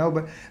whatever, you know.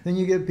 But then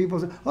you get people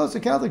say, oh, it's the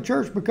Catholic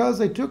Church because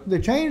they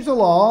changed the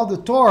law,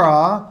 the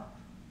Torah,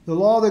 the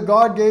law that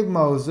God gave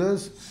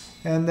Moses,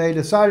 and they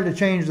decided to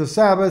change the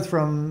Sabbath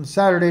from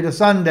Saturday to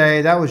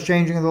Sunday. That was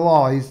changing the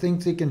law. He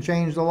thinks he can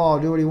change the law,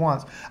 do what he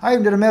wants. I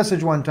even did a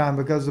message one time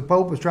because the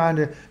Pope was trying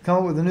to come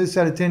up with a new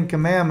set of 10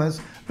 commandments,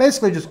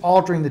 basically just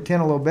altering the 10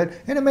 a little bit,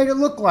 and it made it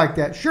look like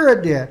that. Sure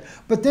it did.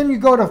 But then you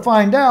go to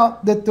find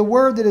out that the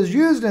word that is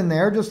used in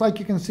there, just like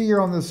you can see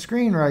here on the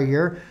screen right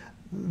here,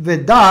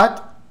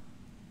 Vedat,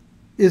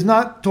 is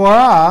not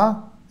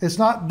Torah. It's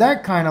not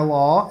that kind of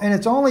law, and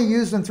it's only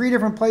used in 3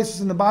 different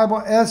places in the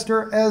Bible: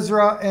 Esther,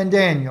 Ezra, and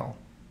Daniel.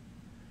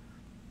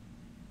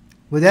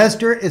 With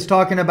Esther, it's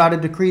talking about a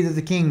decree that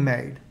the king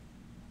made.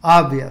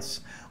 Obvious.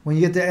 When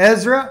you get to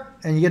Ezra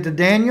and you get to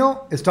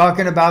Daniel, it's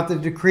talking about the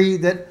decree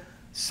that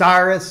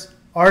Cyrus,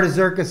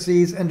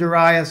 Artaxerxes, and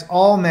Darius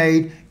all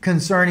made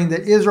concerning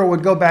that Israel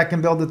would go back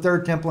and build the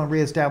 3rd temple and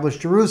reestablish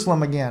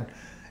Jerusalem again.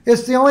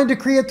 It's the only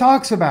decree it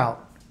talks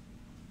about.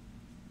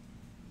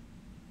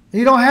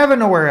 You don't have it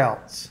nowhere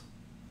else.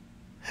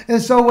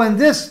 And so when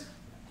this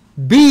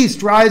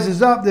beast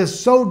rises up, this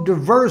so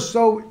diverse,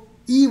 so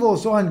evil,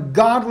 so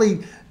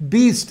ungodly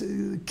beast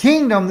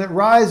kingdom that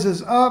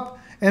rises up,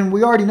 and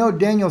we already know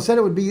Daniel said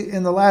it would be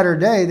in the latter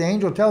day. The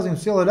angel tells him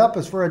seal it up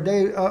as for a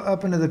day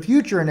up into the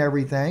future and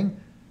everything.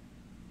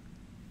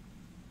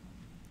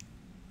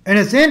 And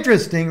it's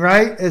interesting,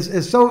 right?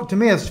 It's so, to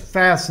me, it's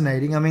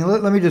fascinating. I mean,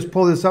 let me just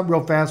pull this up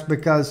real fast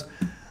because,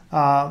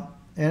 and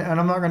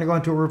I'm not going to go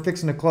into it. We're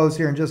fixing to close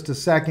here in just a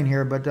second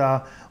here, but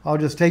I'll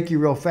just take you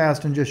real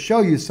fast and just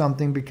show you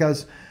something,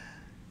 because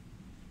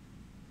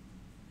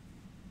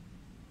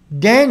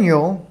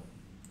Daniel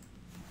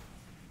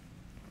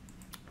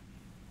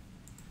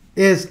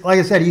is, like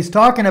I said, he's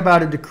talking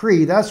about a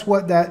decree. That's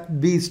what that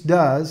beast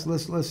does.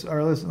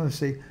 Let's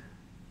see.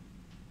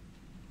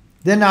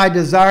 Then I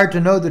desired to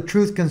know the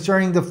truth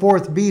concerning the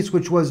fourth beast,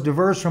 which was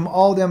diverse from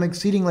all them,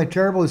 exceedingly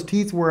terrible. His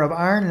teeth were of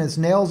iron, and his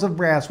nails of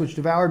brass, which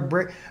devoured,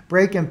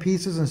 break in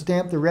pieces, and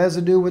stamped the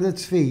residue with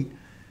its feet.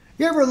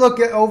 You ever look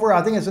at over,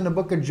 I think it's in the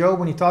book of Job,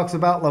 when he talks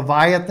about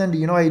Leviathan, do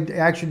you know he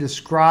actually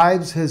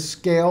describes his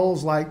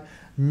scales like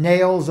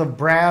nails of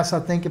brass,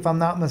 I think, if I'm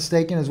not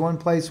mistaken, is one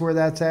place where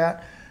that's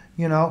at,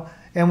 you know.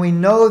 And we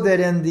know that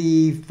in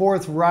the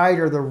fourth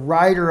rider, the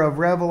rider of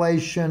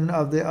Revelation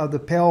of the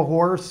pale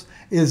horse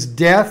is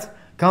death,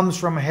 comes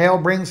from hell,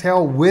 brings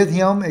hell with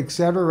him,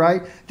 etc.,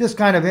 right? Just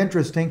kind of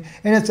interesting.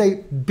 And it's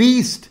a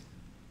beast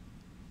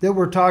that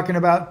we're talking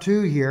about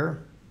too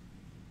here.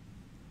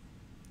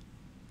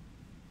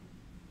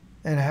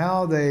 And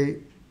how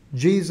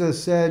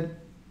Jesus said,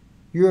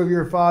 "You of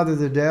your father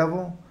the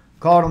devil,"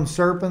 called them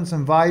serpents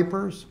and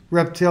vipers,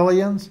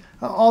 reptilians.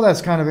 All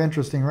that's kind of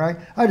interesting, right?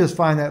 I just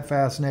find that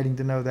fascinating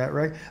to know that,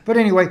 right? But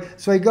anyway,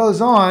 so he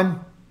goes on,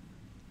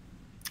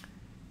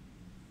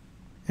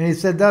 and he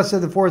said, "Thus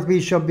said the fourth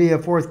beast shall be a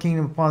fourth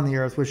kingdom upon the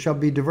earth, which shall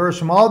be diverse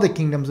from all the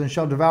kingdoms, and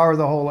shall devour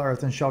the whole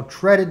earth, and shall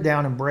tread it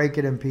down and break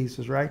it in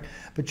pieces," right?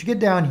 But you get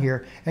down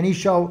here, "and he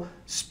shall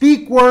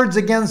speak words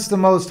against the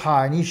Most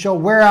High, and he shall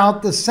wear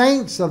out the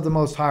saints of the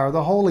Most High," or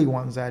the holy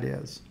ones, that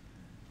is,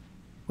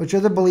 which are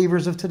the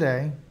believers of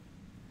today.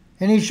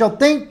 "And he shall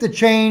think to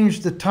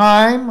change the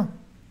time,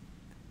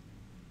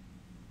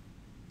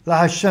 the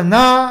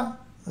Hashanah,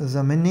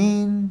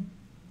 Zamanin,"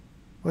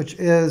 which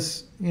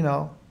is, you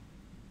know,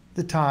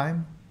 the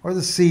time or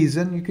the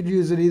season. You could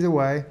use it either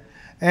way.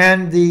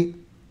 "And the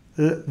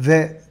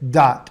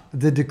Vedat,"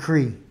 the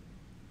decree.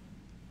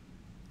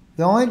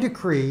 The only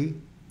decree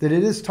that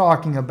it is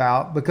talking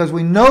about, because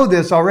we know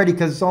this already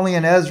because it's only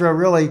in Ezra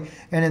really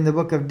and in the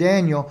book of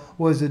Daniel,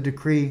 was a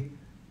decree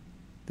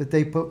that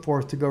they put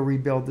forth to go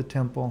rebuild the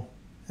temple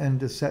and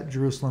to set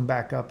Jerusalem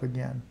back up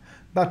again,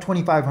 about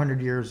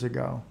 2,500 years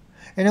ago.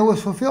 And it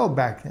was fulfilled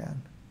back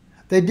then.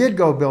 They did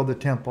go build the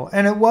temple.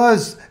 And it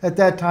was at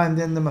that time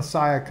then the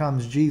Messiah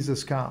comes,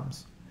 Jesus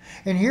comes.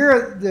 And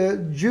here the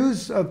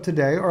Jews of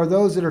today, or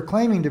those that are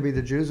claiming to be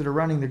the Jews that are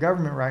running the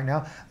government right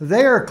now,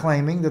 they are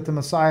claiming that the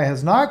Messiah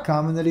has not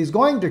come and that he's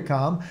going to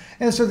come.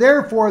 And so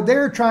therefore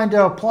they're trying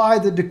to apply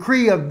the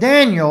decree of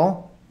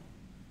Daniel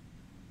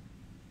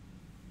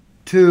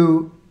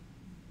to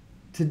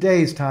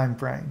today's time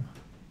frame.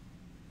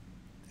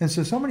 And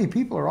so many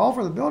people are all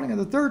for the building of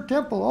the third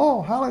temple.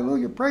 Oh,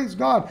 hallelujah, praise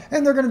God.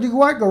 And they're going to do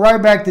what? Go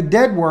right back to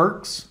dead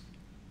works.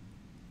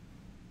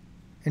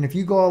 And if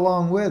you go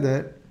along with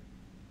it,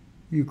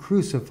 you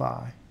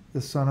crucify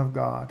the Son of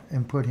God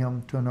and put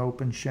him to an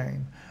open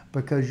shame,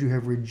 because you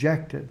have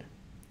rejected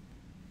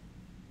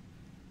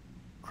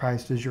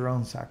Christ as your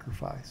own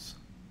sacrifice.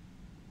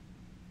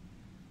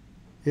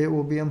 It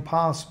will be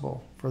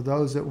impossible for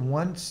those that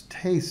once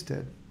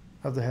tasted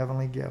of the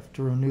heavenly gift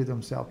to renew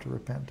themselves to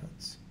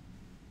repentance.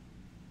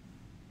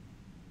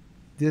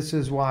 This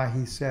is why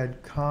he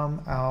said, "Come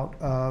out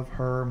of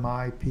her,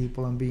 my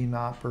people, and be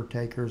not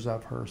partakers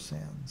of her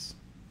sins."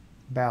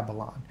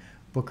 Babylon,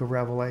 book of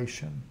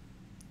Revelation.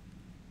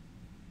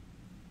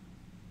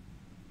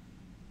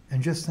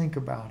 And just think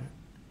about it.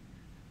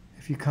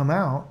 If you come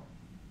out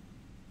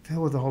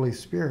filled with the Holy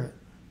Spirit,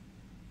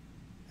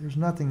 there's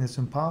nothing that's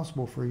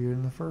impossible for you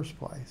in the first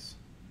place.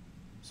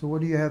 So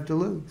what do you have to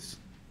lose?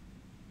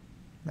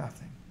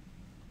 Nothing.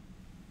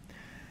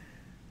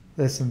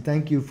 Listen,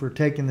 thank you for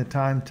taking the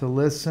time to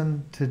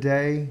listen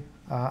today.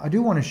 I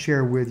do want to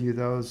share with you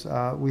those.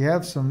 We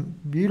have some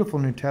beautiful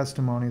new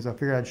testimonies I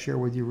figured I'd share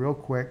with you real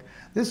quick.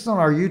 This is on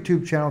our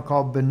YouTube channel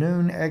called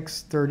DeNoon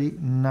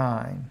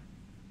X39.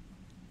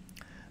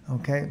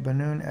 Okay,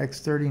 DeNoon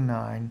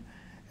X39.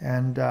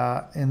 And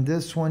in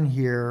this one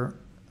here,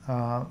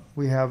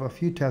 we have a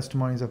few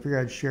testimonies I figured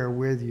I'd share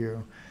with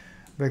you,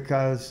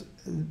 because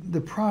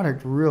the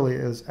product really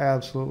is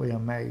absolutely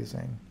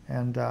amazing.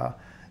 And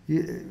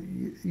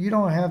you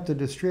don't have to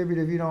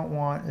distribute if you don't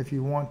want. If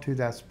you want to,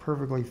 that's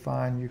perfectly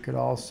fine. You could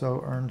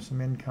also earn some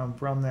income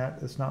from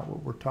that. That's not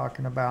what we're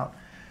talking about.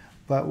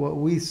 But what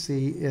we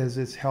see is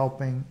it's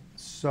helping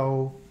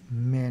so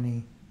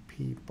many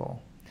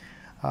people.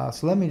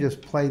 So let me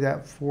just play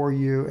that for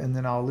you, and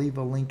then I'll leave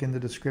a link in the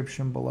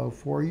description below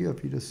for you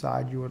if you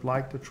decide you would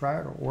like to try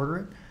it or order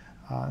it.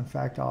 In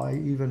fact, I'll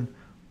even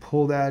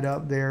pull that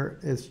up there.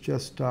 It's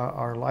just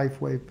our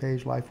Lifewave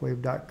page,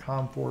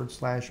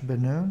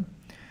 lifewave.com/DeNoon.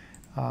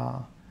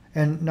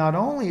 And not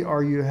only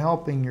are you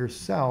helping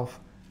yourself,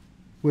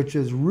 which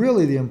is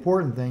really the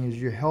important thing, is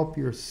you help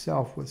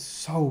yourself with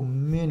so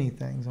many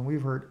things, and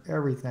we've heard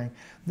everything.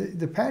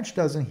 The patch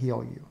doesn't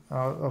heal you.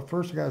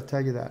 First, I got to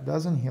tell you that. It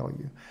doesn't heal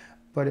you,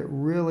 but it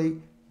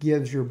really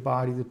gives your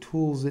body the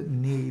tools it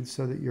needs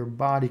so that your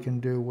body can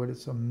do what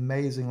it's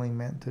amazingly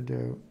meant to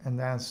do, and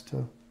that's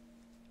to,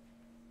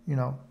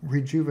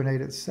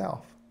 rejuvenate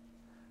itself,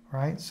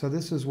 right? So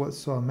this is what's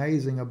so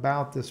amazing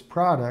about this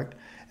product.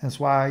 That's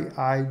why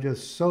I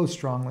just so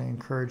strongly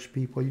encourage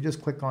people. You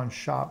just click on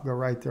shop, go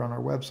right there on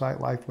our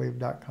website,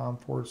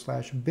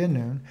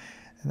 lifewave.com/DeNoon.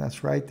 And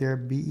that's right there,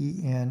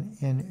 BENNUN.com.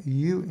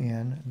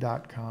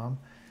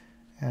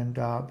 And,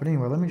 but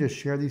anyway, let me just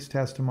share these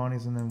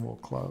testimonies and then we'll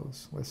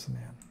close. Listen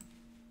in.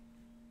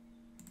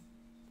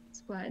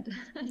 But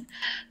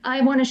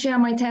I want to share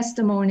my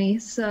testimony.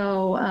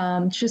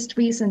 So just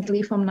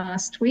recently from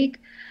last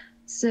week.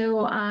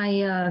 So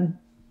I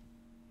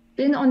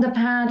been on the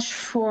patch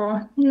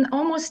for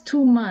almost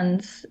 2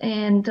 months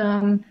and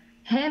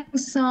having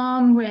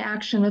some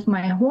reaction with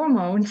my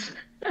hormones.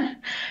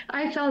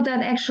 I felt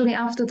that actually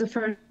after the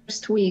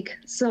first week.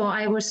 So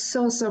I was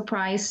so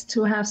surprised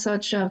to have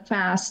such a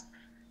fast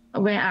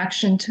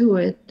reaction to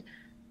it.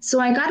 So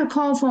I got a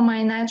call from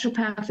my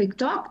naturopathic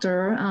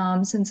doctor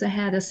since I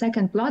had a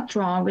second blood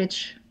draw,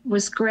 which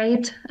was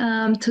great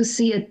to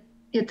see it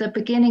at the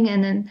beginning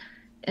and then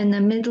in the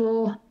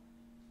middle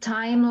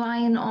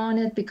timeline on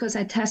it, because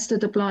I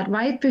tested the blood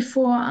right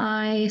before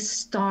I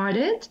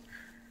started.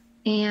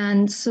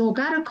 And so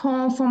got a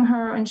call from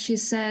her and she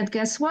said,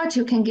 guess what?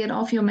 You can get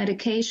off your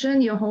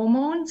medication, your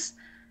hormones,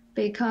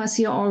 because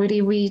you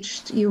already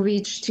reached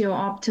your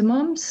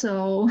optimum.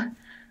 So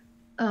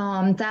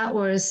that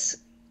was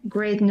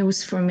great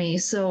news for me.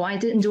 So I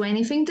didn't do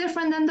anything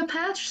different than the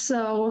patch.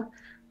 So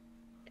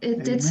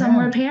it did some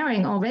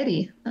repairing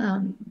already.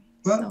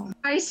 So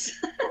nice.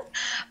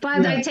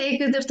 But I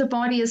take it if the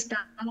body is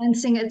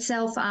balancing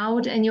itself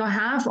out and you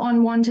have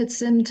unwanted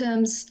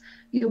symptoms,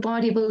 your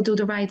body will do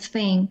the right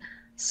thing.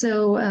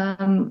 So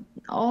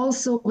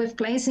also with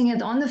placing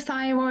it on the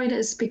thyroid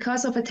is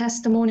because of a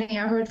testimony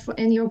I heard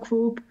in your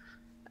group.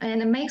 And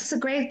it makes a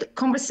great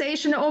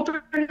conversation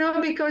opener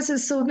because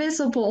it's so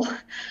visible.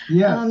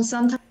 Yes.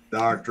 Sometimes.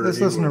 Doctor, let's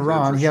listen to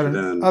Ron. He had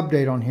an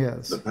update on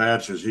his. The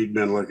patches, he'd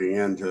been looking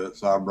into it,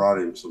 so I brought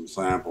him some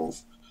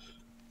samples.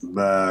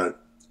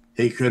 But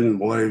he couldn't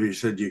believe, he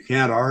said, you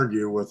can't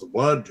argue with a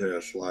blood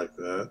test like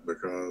that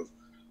because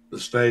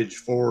the stage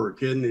 4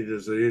 kidney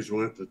disease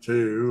went to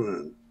 2.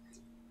 And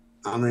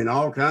I mean,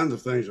 all kinds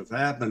of things have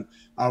happened.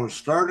 I was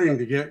starting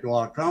to get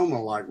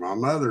glaucoma like my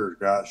mother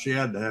got. She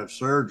had to have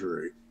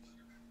surgery.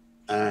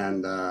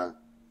 And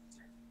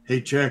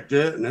he checked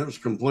it and it was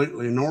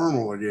completely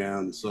normal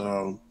again.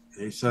 So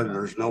he said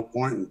there's no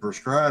point in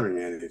prescribing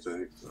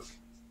anything. So.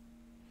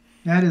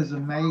 That is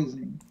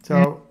amazing.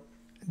 So,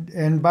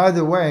 and by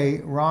the way,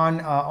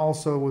 Ron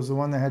also was the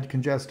one that had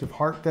congestive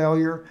heart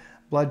failure.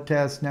 Blood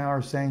tests now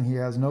are saying he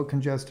has no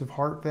congestive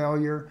heart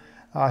failure.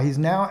 He's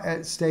now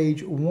at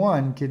stage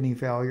 1 kidney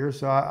failure.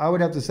 So I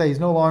would have to say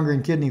he's no longer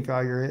in kidney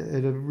failure.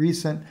 At a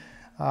recent,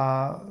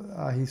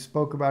 he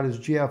spoke about his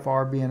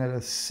GFR being at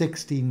a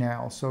 60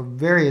 now. So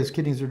his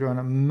kidneys are doing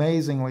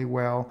amazingly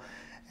well.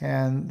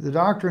 And the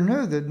doctor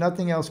knew that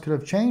nothing else could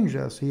have changed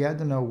this. He had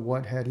to know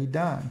what had he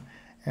done.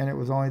 And it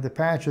was only the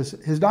patches.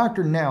 His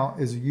doctor now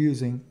is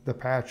using the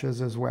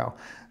patches as well.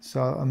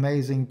 So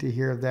amazing to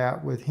hear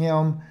that with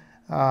him.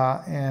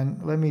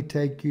 And let me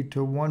take you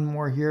to one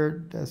more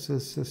here. This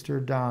is Sister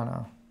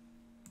Donna.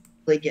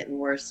 Getting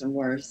worse and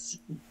worse.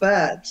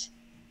 But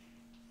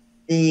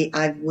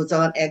I was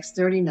on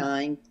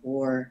X39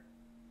 for,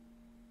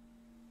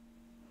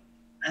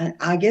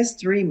 I guess,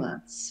 3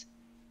 months.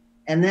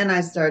 And then I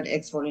started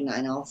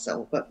X49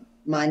 also. But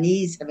my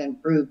knees have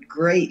improved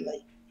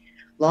greatly.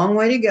 Long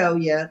way to go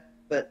yet,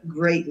 but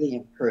greatly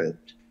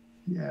improved.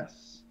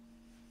 Yes.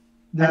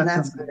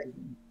 That's great.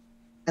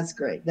 That's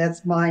great.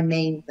 That's my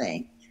main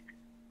thing.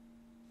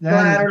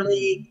 Bladder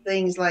leak,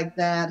 things like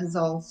that has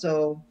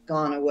also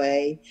gone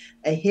away.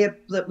 A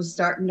hip that was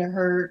starting to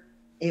hurt,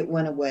 it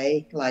went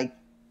away, like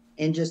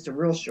in just a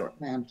real short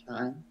amount of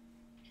time.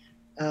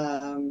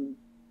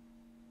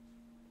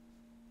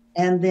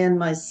 And then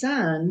my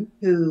son,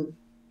 who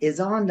is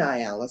on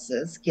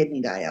dialysis,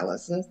 kidney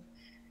dialysis,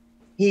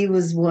 he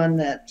was one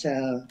that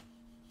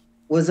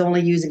was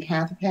only using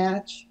half a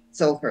patch.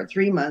 So for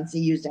 3 months, he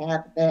used a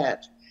half a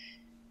patch.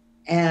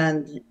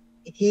 And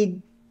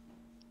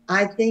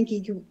I think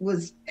he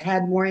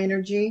had more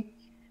energy,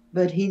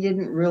 but he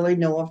didn't really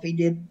know if he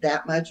did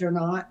that much or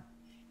not.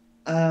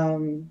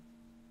 And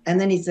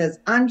then he says,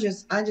 I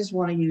just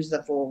want to use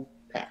the full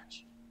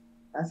patch.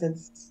 I said,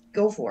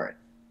 go for it.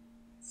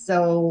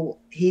 So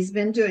he's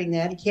been doing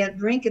that. He can't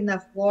drink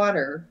enough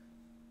water.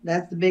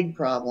 That's the big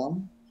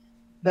problem.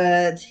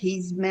 But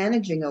he's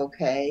managing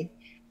okay.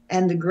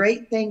 And the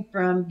great thing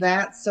from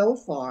that so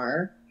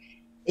far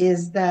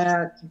is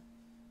that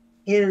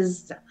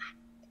his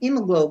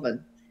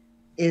hemoglobin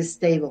is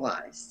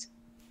stabilized.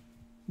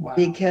 Wow.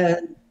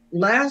 Because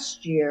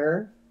last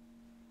year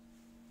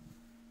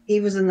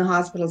he was in the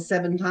hospital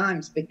 7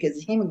 times because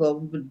his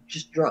hemoglobin would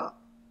just drop.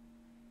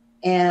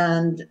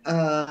 And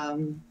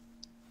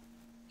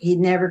he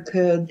never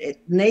could. And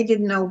they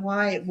didn't know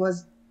why it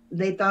was.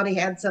 They thought he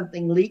had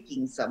something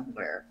leaking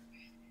somewhere.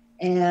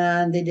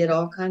 And they did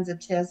all kinds of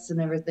tests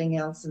and everything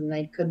else, and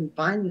they couldn't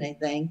find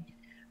anything.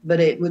 But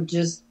it would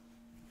just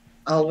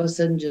all of a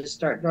sudden just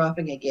start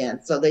dropping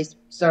again. So they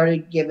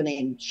started giving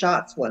him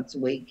shots once a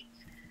week,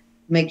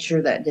 make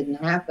sure that didn't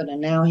happen. And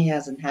now he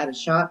hasn't had a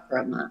shot for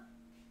a month.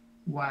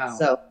 Wow.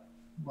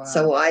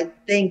 So I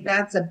think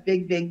that's a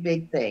big, big,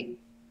 big thing.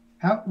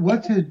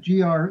 What's his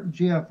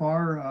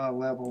GFR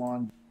level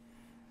on?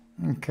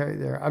 Okay,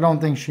 there. I don't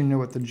think she knew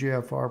what the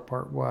GFR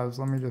part was.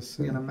 Let me just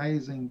see. An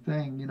amazing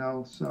thing, you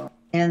know. So.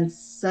 And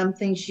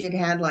something she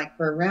had like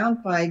for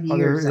around 5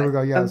 years. There we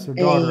go. Yeah, it's her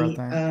daughter, I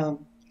think.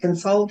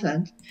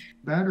 Consultant.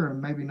 Better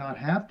and maybe not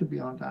have to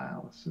be on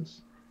dialysis.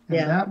 And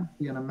that would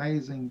be an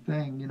amazing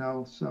thing, you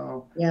know.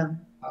 So. Yeah.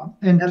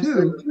 And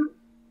absolutely. Two,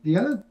 the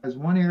other is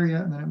one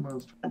area, and then it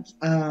moves.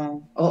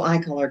 I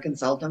call her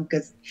consultant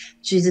because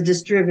she's a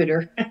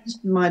distributor,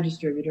 my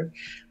distributor.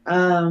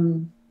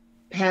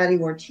 Patty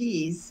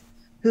Ortiz,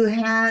 who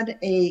had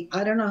I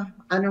don't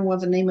know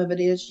what the name of it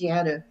is. She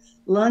had a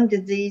lung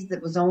disease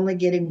that was only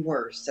getting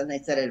worse, and they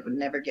said it would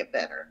never get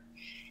better.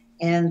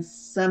 And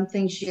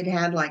something she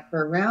had like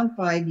for around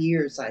 5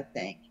 years, I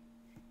think.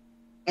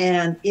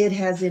 And it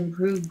has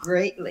improved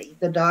greatly.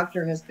 The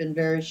doctor has been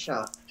very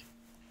shocked.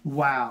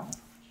 Wow.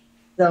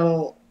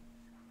 So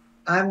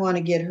I want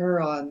to get her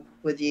on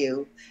with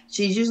you.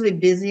 She's usually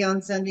busy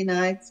on Sunday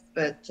nights,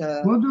 but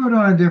we'll do it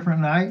on a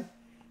different night.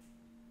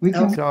 We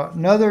can. So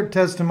another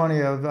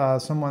testimony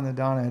of someone that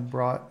Donna had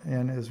brought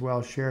in as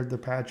well, shared the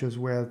patches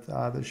with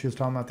that she was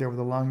talking about there with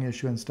the lung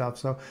issue and stuff.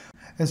 So,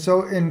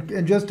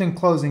 and just in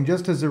closing,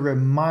 just as a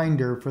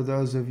reminder for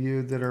those of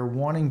you that are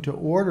wanting to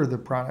order the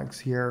products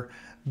here,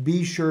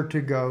 be sure to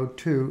go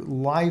to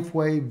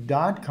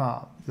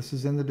lifewave.com. This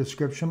is in the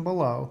description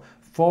below.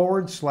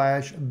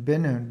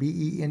 /DeNoon,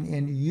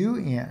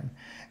 BENNUN.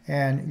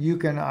 And you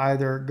can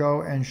either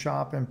go and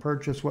shop and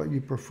purchase what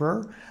you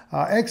prefer.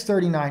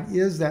 X39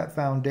 is that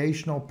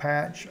foundational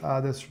patch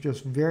that's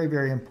just very,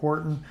 very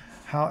important.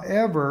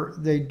 However,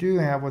 they do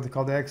have what they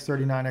call the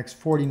X39,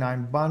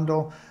 X49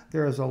 bundle.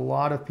 There is a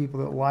lot of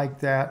people that like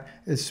that,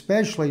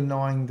 especially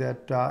knowing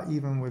that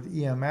even with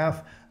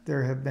EMF,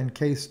 there have been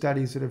case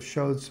studies that have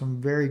showed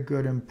some very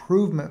good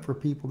improvement for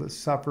people that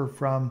suffer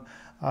from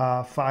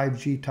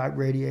 5G type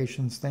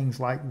radiations, things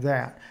like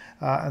that.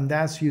 And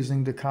that's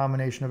using the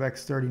combination of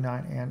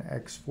X39 and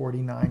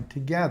X49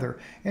 together.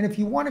 And if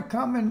you want to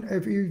come and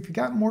if you've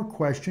got more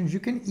questions, you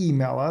can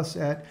email us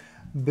at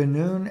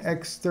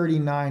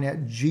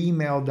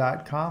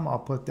DeNoonX39@gmail.com. I'll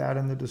put that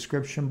in the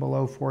description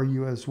below for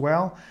you as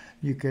well.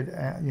 You could,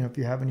 if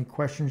you have any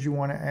questions you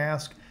want to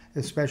ask,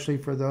 especially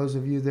for those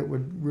of you that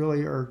would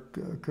really are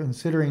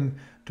considering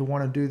to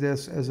want to do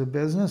this as a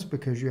business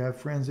because you have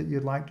friends that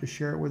you'd like to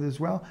share it with as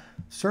well,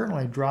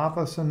 certainly drop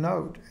us a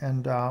note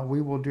and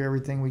we will do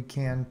everything we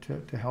can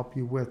to help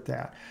you with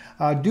that.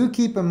 Do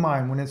keep in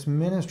mind when it's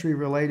ministry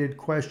related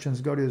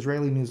questions, go to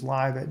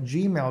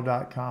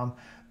IsraeliNewsLive@gmail.com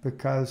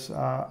because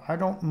I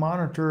don't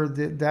monitor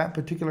that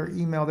particular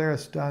email there.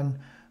 It's done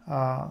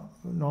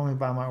normally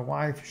by my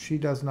wife. She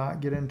does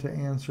not get into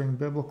answering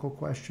biblical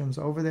questions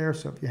over there.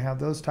 So if you have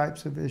those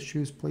types of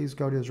issues, please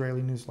go to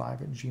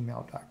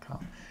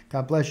IsraeliNewsLive@gmail.com.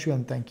 God bless you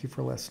and thank you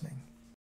for listening.